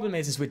 But the problem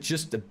is we're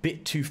just a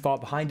bit too far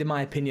behind, in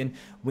my opinion.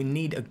 We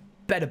need a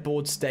better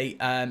board state,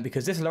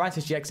 because this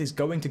Lurantis-GX is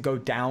going to go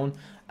down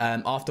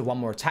after one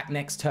more attack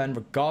next turn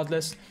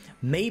regardless.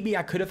 Maybe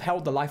I could have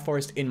held the Life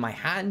Forest in my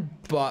hand,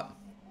 but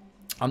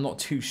I'm not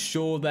too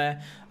sure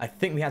there. I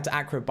think we had to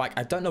Acrobike.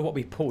 I don't know what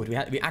we pulled. We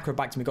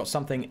Acrobiked and we got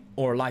something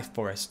or a Life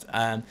Forest.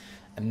 And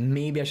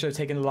maybe I should have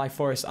taken the Life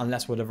Forest,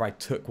 unless whatever I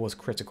took was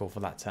critical for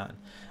that turn.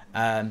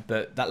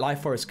 But that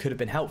Life Forest could have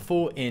been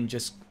helpful in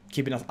just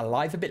keeping us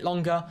alive a bit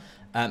longer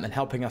and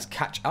helping us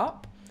catch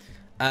up.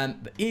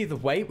 But either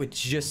way, we're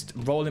just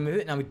rolling with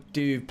it. Now we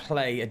do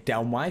play a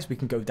Delmise. We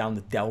can go down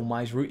the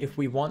Delmise route if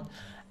we want.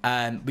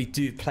 We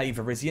do play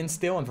Virizion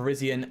still, and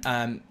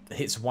Virizion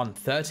hits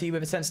 130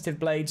 with a sensitive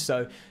blade.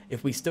 So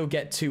if we still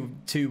get two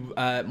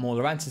more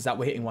Lurantis out,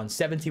 we're hitting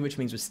 170, which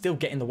means we're still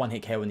getting the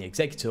one-hit KO on the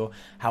Exeggutor.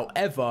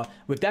 However,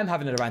 with them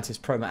having a Lurantis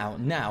promo out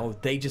now,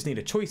 they just need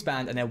a choice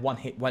band, and they're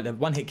one-hit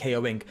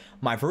KOing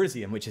my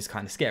Virizion, which is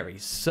kind of scary.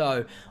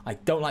 So I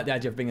don't like the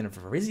idea of bringing a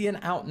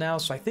Virizion out now.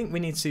 So I think we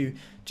need to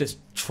just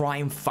try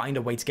and find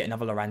a way to get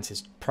another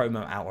Lurantis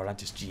promo out, or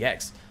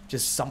Lurantis-GX,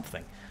 just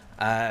something.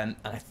 And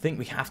I think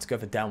we have to go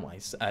for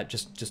Delmise,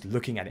 just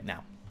looking at it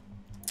now.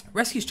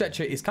 Rescue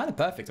Stretcher is kind of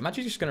perfect. I'm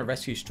actually just going to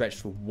Rescue Stretch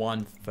for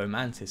one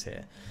Fomantis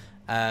here.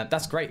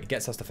 That's great. It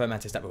gets us the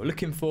Fomantis that we were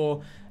looking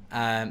for.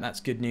 That's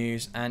good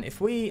news. And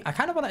if I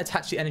kind of want to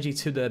attach the energy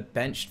to the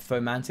benched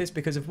Fomantis,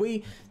 because if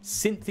we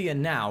Cynthia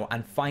now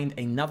and find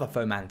another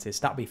Fomantis,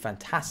 that'd be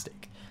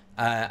fantastic.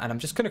 And I'm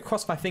just going to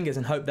cross my fingers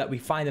and hope that we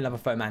find another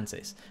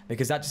Fomantis,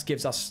 because that just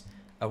gives us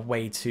a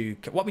way to...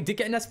 What we did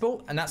get in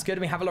Nesport, and that's good.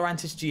 We have a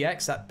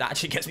Lurantis-GX. That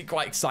actually gets me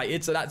quite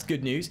excited, so that's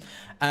good news.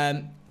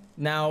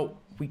 Now,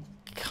 we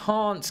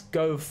can't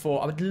go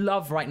for... I would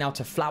love right now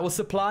to Flower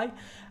Supply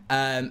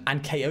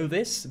and KO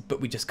this, but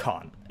we just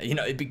can't. You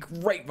know, it'd be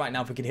great right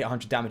now if we could hit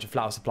 100 damage with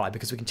Flower Supply,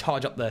 because we can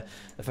charge up the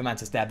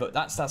Fomantis there, but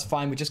that's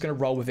fine. We're just going to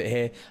roll with it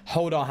here.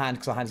 Hold our hand,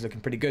 because our hand's looking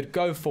pretty good.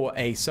 Go for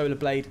a Solar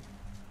Blade.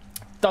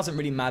 Doesn't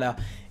really matter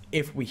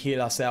if we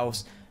heal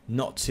ourselves.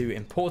 Not too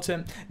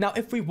important. Now,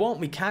 if we want,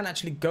 we can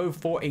actually go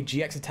for a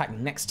GX attack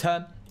next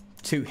turn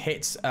to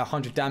hit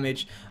 100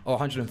 damage or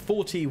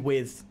 140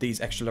 with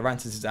these extra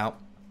Lurantis out.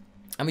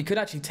 And we could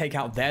actually take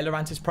out their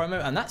Lurantis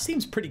promo, and that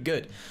seems pretty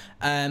good.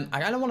 I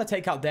don't want to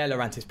take out their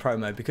Lurantis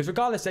promo, because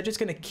regardless, they're just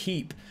going to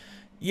keep...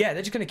 Yeah,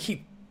 they're just going to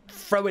keep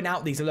throwing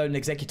out these Alolan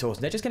Exeggutors,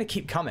 and they're just going to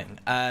keep coming.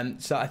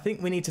 So I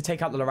think we need to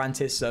take out the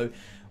Lurantis so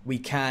we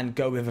can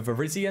go with a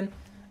Virizion.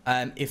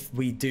 If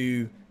we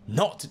do...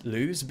 not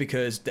lose,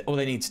 because all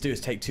they need to do is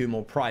take 2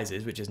 more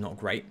prizes, which is not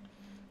great.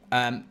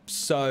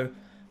 So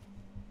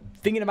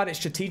thinking about it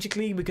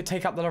strategically, we could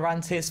take out the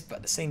Lurantis, but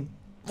at the same...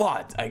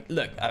 What?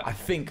 Look, I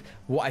think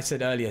what I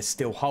said earlier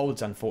still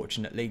holds,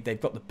 unfortunately. They've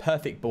got the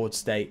perfect board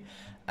state.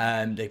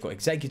 They've got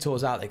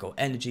Exeggutors out, they've got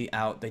energy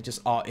out. They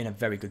just are in a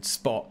very good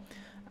spot.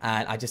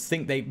 And I just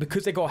think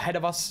because they got ahead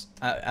of us,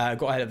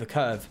 got ahead of the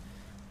curve,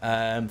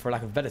 for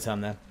lack of a better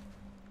term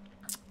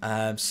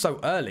there, so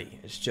early,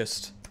 it's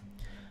just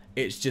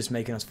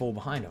making us fall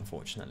behind,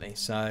 unfortunately.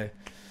 So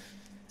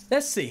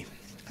let's see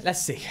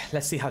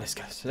how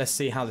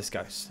this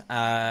goes.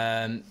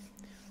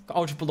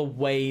 Ultra Ball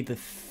away, the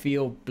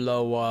Field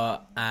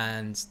Blower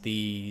and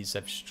the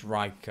Zeb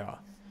Striker,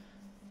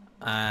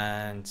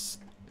 and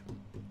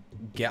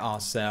get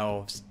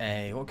ourselves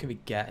a... What can we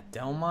get?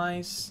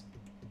 Delmise?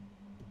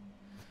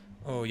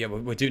 Oh yeah,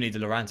 we do need the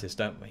Lurantis,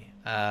 don't we?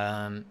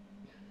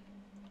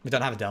 We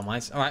don't have a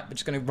Delmise. Alright, we're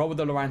just going to roll with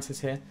the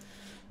Lurantis here.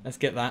 Let's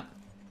get that.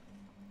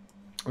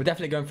 We're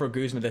definitely going for a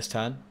Guzma this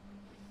turn.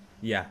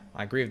 Yeah,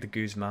 I agree with the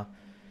Guzma.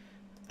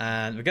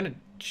 And we're going to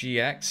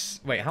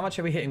GX. Wait, how much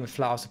are we hitting with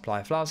Flower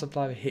Supply? Flower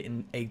Supply, we're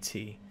hitting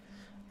 80.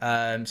 So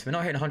we're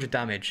not hitting 100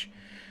 damage.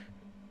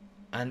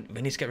 And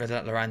we need to get rid of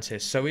that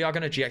Lurantis. So we are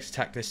going to GX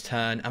attack this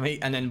turn.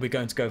 And then we're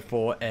going to go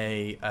for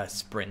a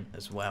sprint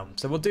as well.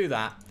 So we'll do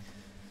that.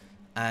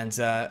 And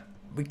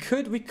we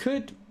could do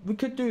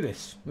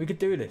this. We could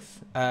do this.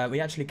 We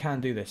actually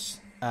can do this.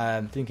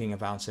 Thinking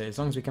about it. As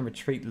long as we can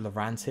retreat the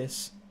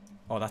Lurantis.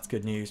 Oh, that's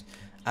good news.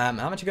 I'm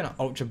actually going to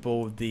Ultra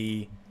Ball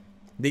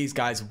these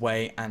guys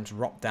away and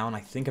drop down, I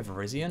think, a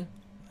Virizion.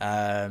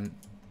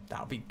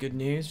 That'll be good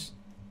news.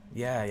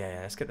 Yeah.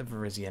 Let's get the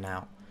Virizion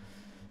out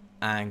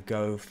and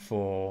go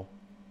for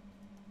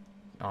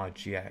our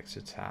GX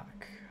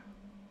attack.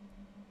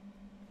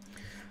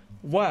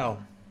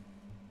 Well,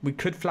 we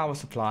could Flower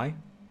Supply.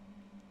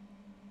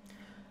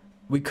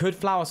 We could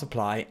Flower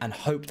Supply and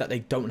hope that they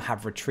don't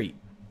have retreat.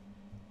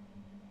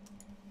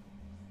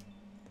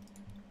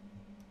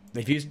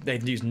 They've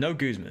used no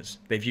Guzmas.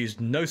 They've used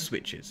no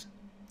switches.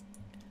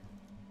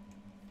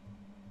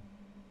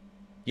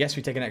 Yes,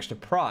 we take an extra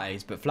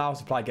prize, but Flower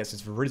Supply gets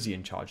its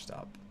Virizion charged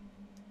up.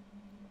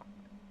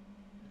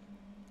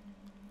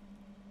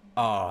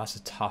 Oh, that's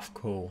a tough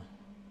call.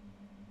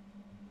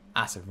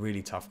 That's a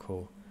really tough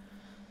call.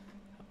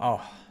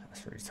 Oh,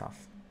 that's really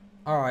tough.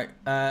 All right,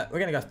 we're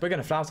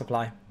gonna Flower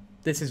Supply.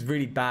 This is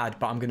really bad,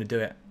 but I'm gonna do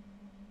it.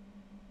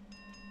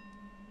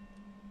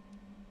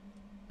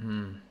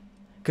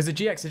 Because the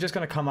GX are just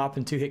gonna come up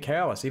and 2-hit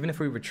KO us. Even if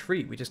we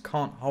retreat, we just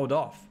can't hold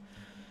off.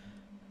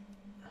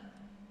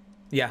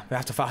 Yeah, we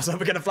have to Flower Supply.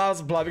 We're gonna Flower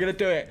Supply. We're gonna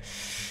do it.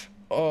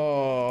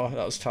 Oh,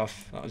 that was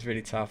tough. That was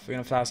really tough. We're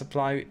gonna Flower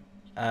Supply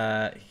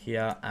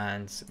here,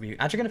 and we're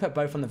actually gonna put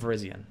both on the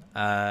Virizion.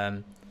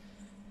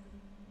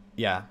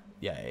 Yeah.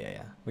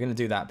 We're gonna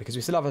do that because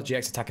we still have a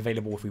GX attack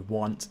available if we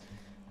want.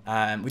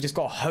 We just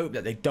gotta hope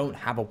that they don't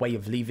have a way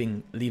of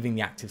leaving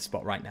the active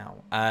spot right now.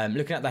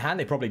 Looking at the hand,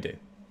 they probably do.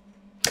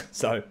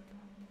 So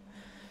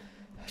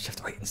I just have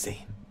to wait and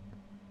see.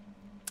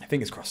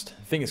 Fingers crossed.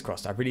 Fingers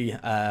crossed. I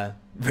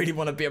really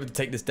want to be able to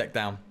take this deck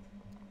down.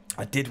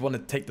 I did want to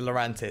take the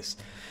Lurantis.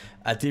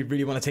 I did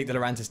really want to take the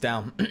Lurantis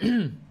down.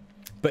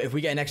 But if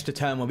we get an extra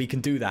turn where we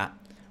can do that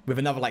with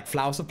another like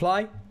Flower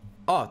Supply,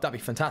 oh, that'd be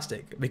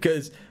fantastic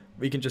because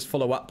we can just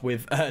follow up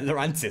with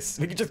Lurantis.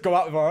 We could just go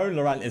out with our own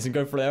Lurantis and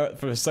go for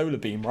a Solar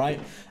Beam, right?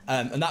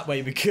 And that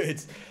way we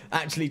could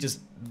actually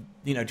just,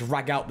 you know,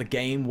 drag out the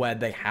game where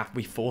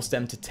we force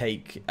them to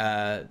take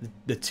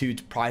the 2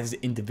 prizes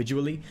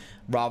individually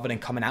rather than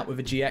coming out with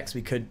a GX.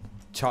 We could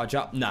charge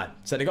up. No.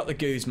 So they got the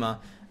Guzma,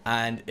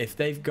 and if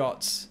they've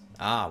got...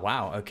 Ah,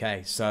 wow.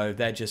 Okay. So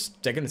they're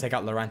going to take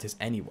out Lurantis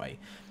anyway.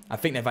 I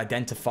think they've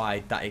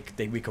identified that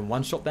we can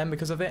one-shot them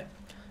because of it.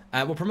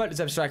 We'll promote the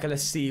Zeb Striker.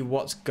 Let's see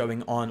what's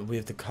going on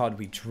with the card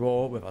we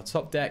draw with our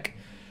top deck.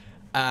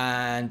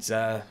 And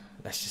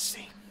let's just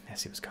see.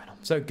 Let's see what's going on.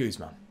 So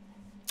Guzma.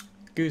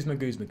 Guzma.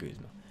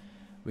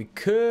 We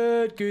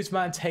could Guzma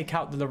and take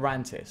out the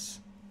Lurantis.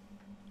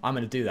 I'm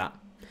going to do that.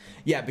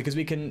 Yeah, because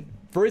we can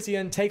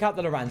Virizion, take out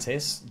the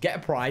Lurantis, get a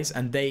prize,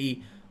 and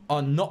they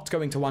are not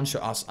going to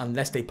one-shot us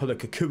unless they pull a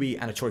Kukui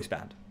and a Choice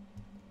Band.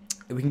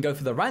 We can go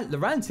for the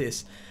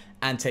Lurantis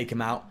and take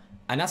him out,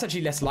 and that's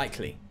actually less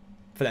likely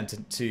for them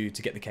to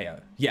get the KO.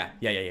 Yeah,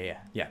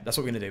 that's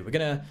what we're going to do. We're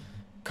going to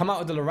come out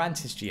with the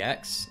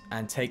Lurantis-GX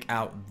and take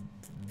out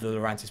the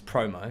Lurantis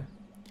promo.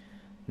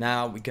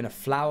 Now we're going to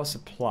Flower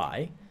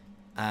Supply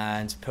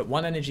and put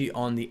 1 energy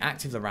on the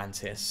active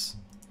Lurantis.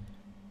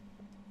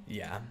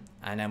 Yeah,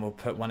 and then we'll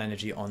put 1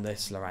 energy on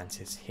this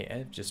Lurantis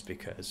here, just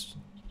because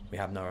we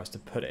have nowhere else to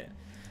put it.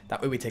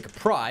 That way we take a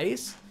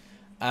prize,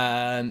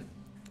 and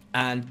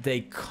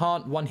they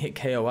can't 1-hit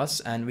KO us,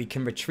 and we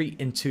can retreat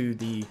into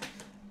the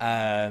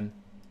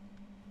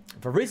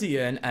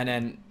Virizion and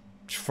then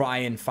try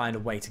and find a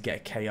way to get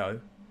a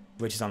KO,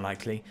 which is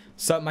unlikely.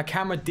 So my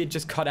camera did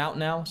just cut out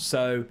now,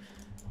 so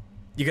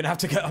you're going to have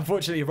to,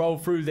 unfortunately, roll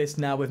through this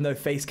now with no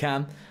face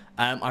cam.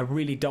 I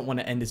really don't want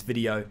to end this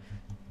video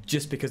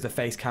just because the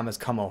face cam has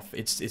come off.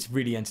 It's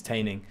really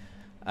entertaining,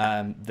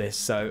 this.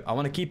 So I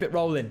want to keep it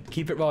rolling.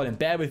 Keep it rolling.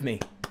 Bear with me.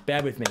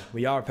 Bear with me.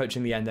 We are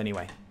approaching the end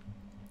anyway.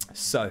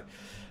 So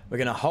we're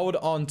going to hold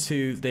on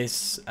to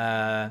this.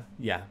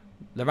 Yeah.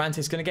 Lurantis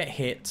is going to get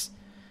hit.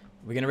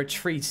 We're going to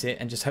retreat it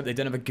and just hope they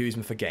don't have a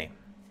Guzma for game.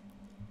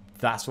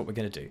 That's what we're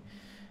going to do.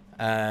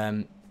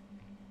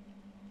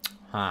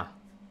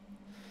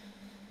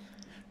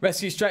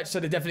 Rescue stretch, so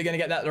they're definitely going to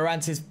get that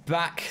Lurantis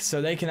back,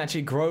 so they can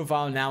actually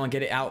Grovyle now and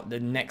get it out the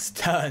next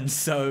turn.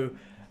 So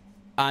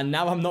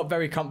now I'm not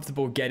very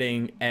comfortable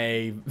getting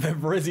a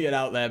Virizion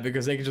out there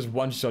because they can just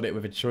one-shot it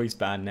with a Choice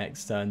Band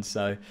next turn.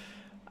 So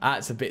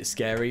that's a bit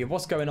scary.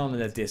 What's going on in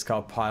their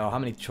discard pile? How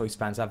many Choice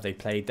Bands have they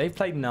played? They've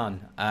played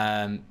none.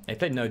 They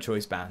played no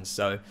Choice Bands.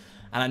 So,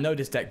 and I know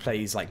this deck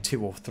plays like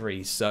 2 or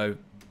 3. So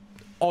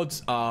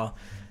odds are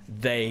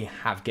they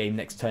have game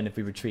next turn if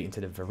we retreat into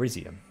the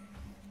Virizion.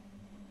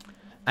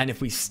 And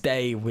if we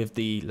stay with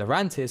the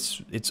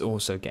Lurantis, it's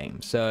also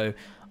game. So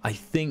I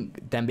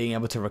think them being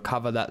able to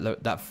recover that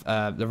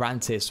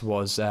Lurantis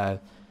was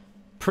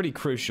pretty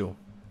crucial.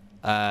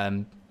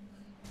 So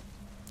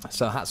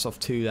hats off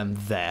to them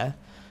there.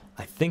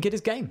 I think it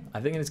is game. I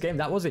think it is game.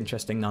 That was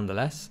interesting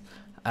nonetheless.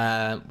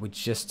 That's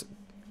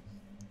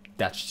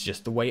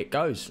just the way it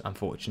goes,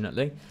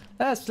 unfortunately.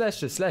 Let's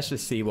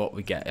just see what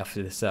we get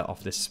after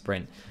this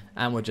sprint,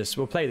 and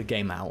we'll play the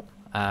game out.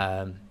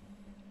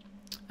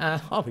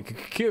 Oh, we could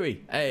Kukui.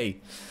 Hey,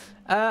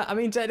 I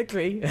mean,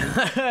 technically,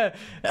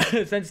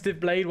 Sensitive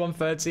Blade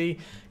 130.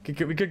 We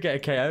could get a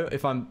KO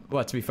if I'm...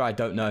 Well, to be fair, I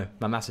don't know.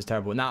 My maths is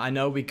terrible. Now, I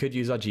know we could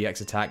use our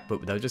GX attack,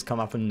 but they'll just come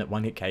up and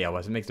one-hit KO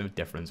us. It makes no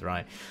difference,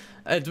 right?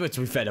 To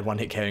be fair, they're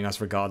one-hit KOing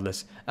us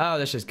regardless. Oh,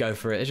 let's just go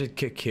for it. Let's just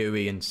kick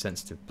QE and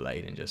Sensitive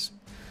Blade and just...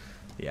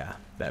 Yeah,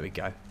 there we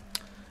go.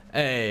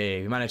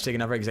 Hey, we managed to take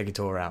another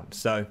Executor out.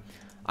 So,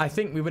 I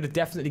think we would have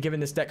definitely given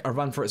this deck a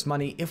run for its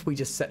money if we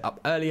just set up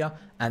earlier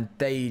and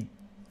they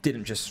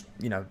didn't just,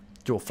 you know,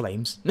 draw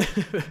flames.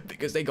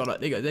 Because they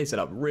set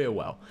up real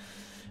well.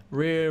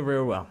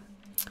 Real well.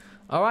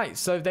 Alright,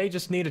 so they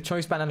just need a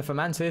choice band and a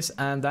Lurantis,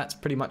 and that's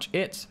pretty much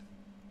it.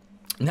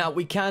 Now,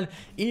 we can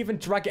even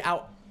drag it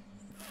out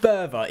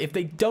further. If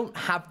they don't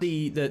have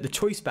the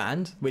choice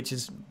band, which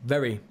is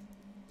very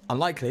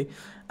unlikely,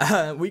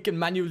 we can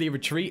manually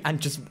retreat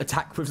and just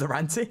attack with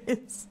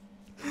Lurantis.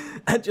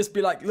 And just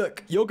be like,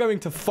 look, you're going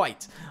to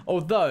fight.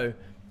 Although,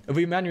 if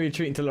we manually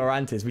retreat into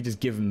Lurantis, we just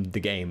give them the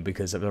game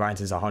because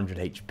Lurantis is 100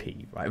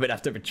 HP, right? We'd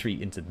have to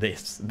retreat into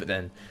this, but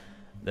then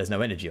there's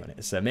no energy on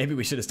it. So maybe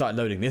we should have started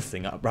loading this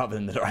thing up rather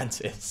than the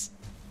Lurantis.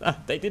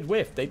 They did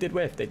whiff. They did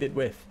whiff. They did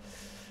whiff.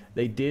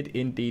 They did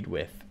indeed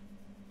whiff.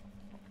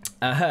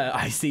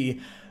 I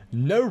see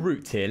no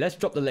root here. Let's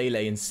drop the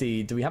Lele and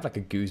see. Do we have like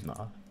a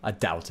Guzma? I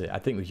doubt it. I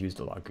think we've used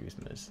all our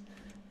Guzmas.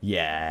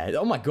 Yeah.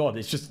 Oh my god,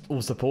 it's just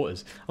all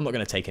supporters. I'm not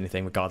going to take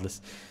anything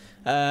regardless.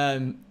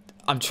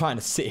 I'm trying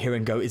to sit here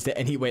and go, is there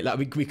any way, like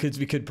we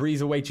could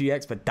breeze away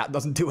GX, but that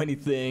doesn't do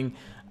anything.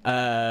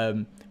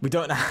 We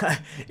don't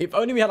if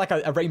only we had like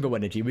a rainbow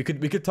energy, we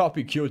could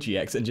Tapu Cure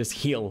GX and just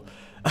heal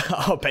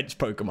our bench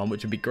Pokemon,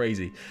 which would be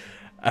crazy.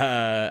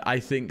 I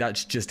think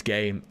that's just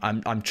game.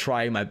 I'm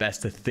trying my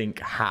best to think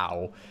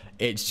how.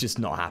 It's just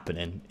not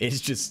happening.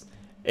 It's just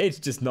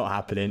not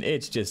happening.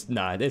 It's just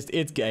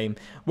it's game.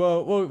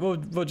 Well,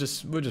 we'll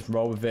just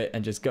roll with it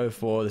and just go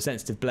for the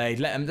Sensitive Blade.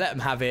 Let them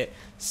have it.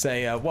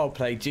 Say well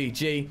played,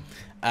 GG.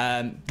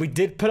 We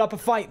did put up a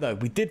fight though.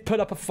 We did put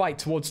up a fight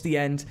towards the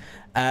end.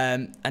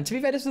 And to be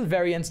fair, this was a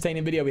very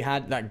entertaining video. We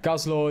had that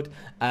Guzzlord.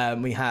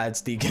 We had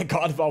the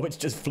Gardevoir, which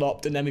just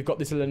flopped, and then we've got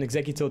this little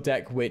Executor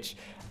deck, which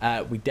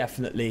we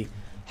definitely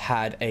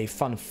had a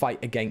fun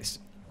fight against.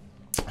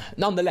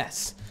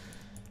 Nonetheless,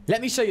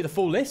 let me show you the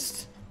full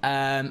list.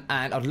 And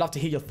I'd love to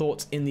hear your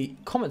thoughts in the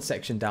comment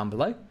section down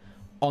below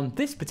on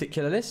this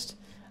particular list.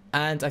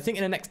 And I think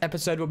in the next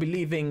episode we'll be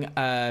leaving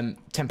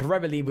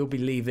temporarily. We'll be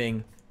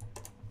leaving.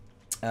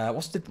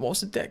 What's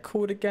the deck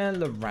called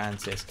again?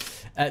 Lurantis.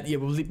 Yeah,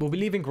 we'll be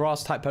leaving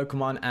grass type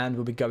Pokemon and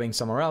we'll be going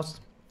somewhere else.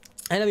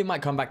 And then we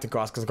might come back to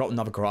grass because I've got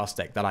another grass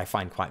deck that I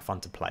find quite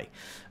fun to play.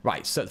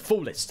 Right, so the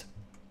full list.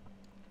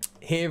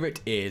 Here it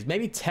is.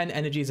 Maybe 10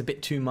 energy is a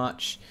bit too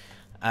much.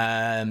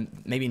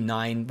 Maybe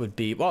 9 would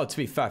be, well, to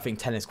be fair, I think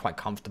 10 is quite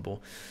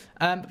comfortable.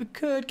 But we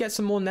could get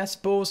some more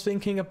nest balls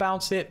thinking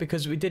about it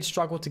because we did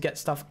struggle to get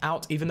stuff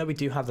out, even though we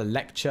do have the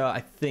lecture.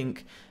 I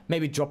think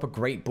maybe drop a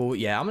great ball.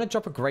 Yeah, I'm going to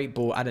drop a great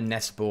ball, add a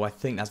nest ball. I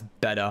think that's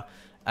better.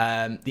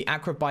 The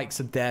acrobikes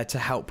are there to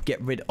help get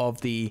rid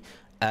of the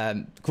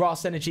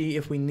grass energy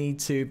if we need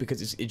to,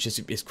 because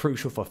it's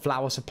crucial for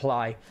flower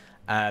supply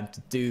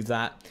to do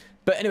that.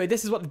 But anyway,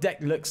 this is what the deck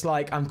looks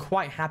like. I'm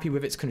quite happy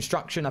with its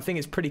construction. I think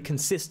it's pretty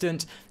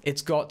consistent.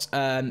 It's got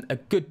a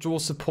good draw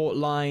support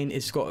line.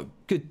 It's got a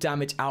good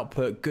damage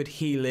output, good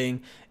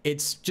healing.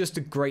 It's just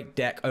a great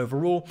deck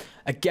overall.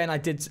 Again, I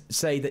did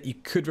say that you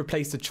could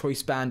replace the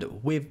choice band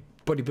with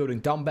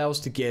bodybuilding dumbbells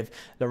to give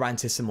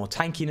Lurantis some more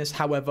tankiness.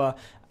 However,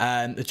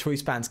 the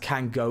choice bands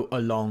can go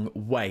a long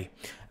way.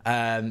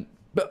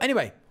 But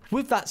anyway,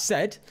 with that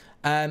said,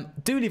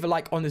 do leave a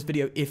like on this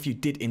video if you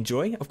did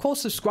enjoy. Of course,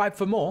 subscribe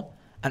for more.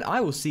 And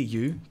I will see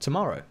you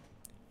tomorrow.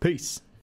 Peace.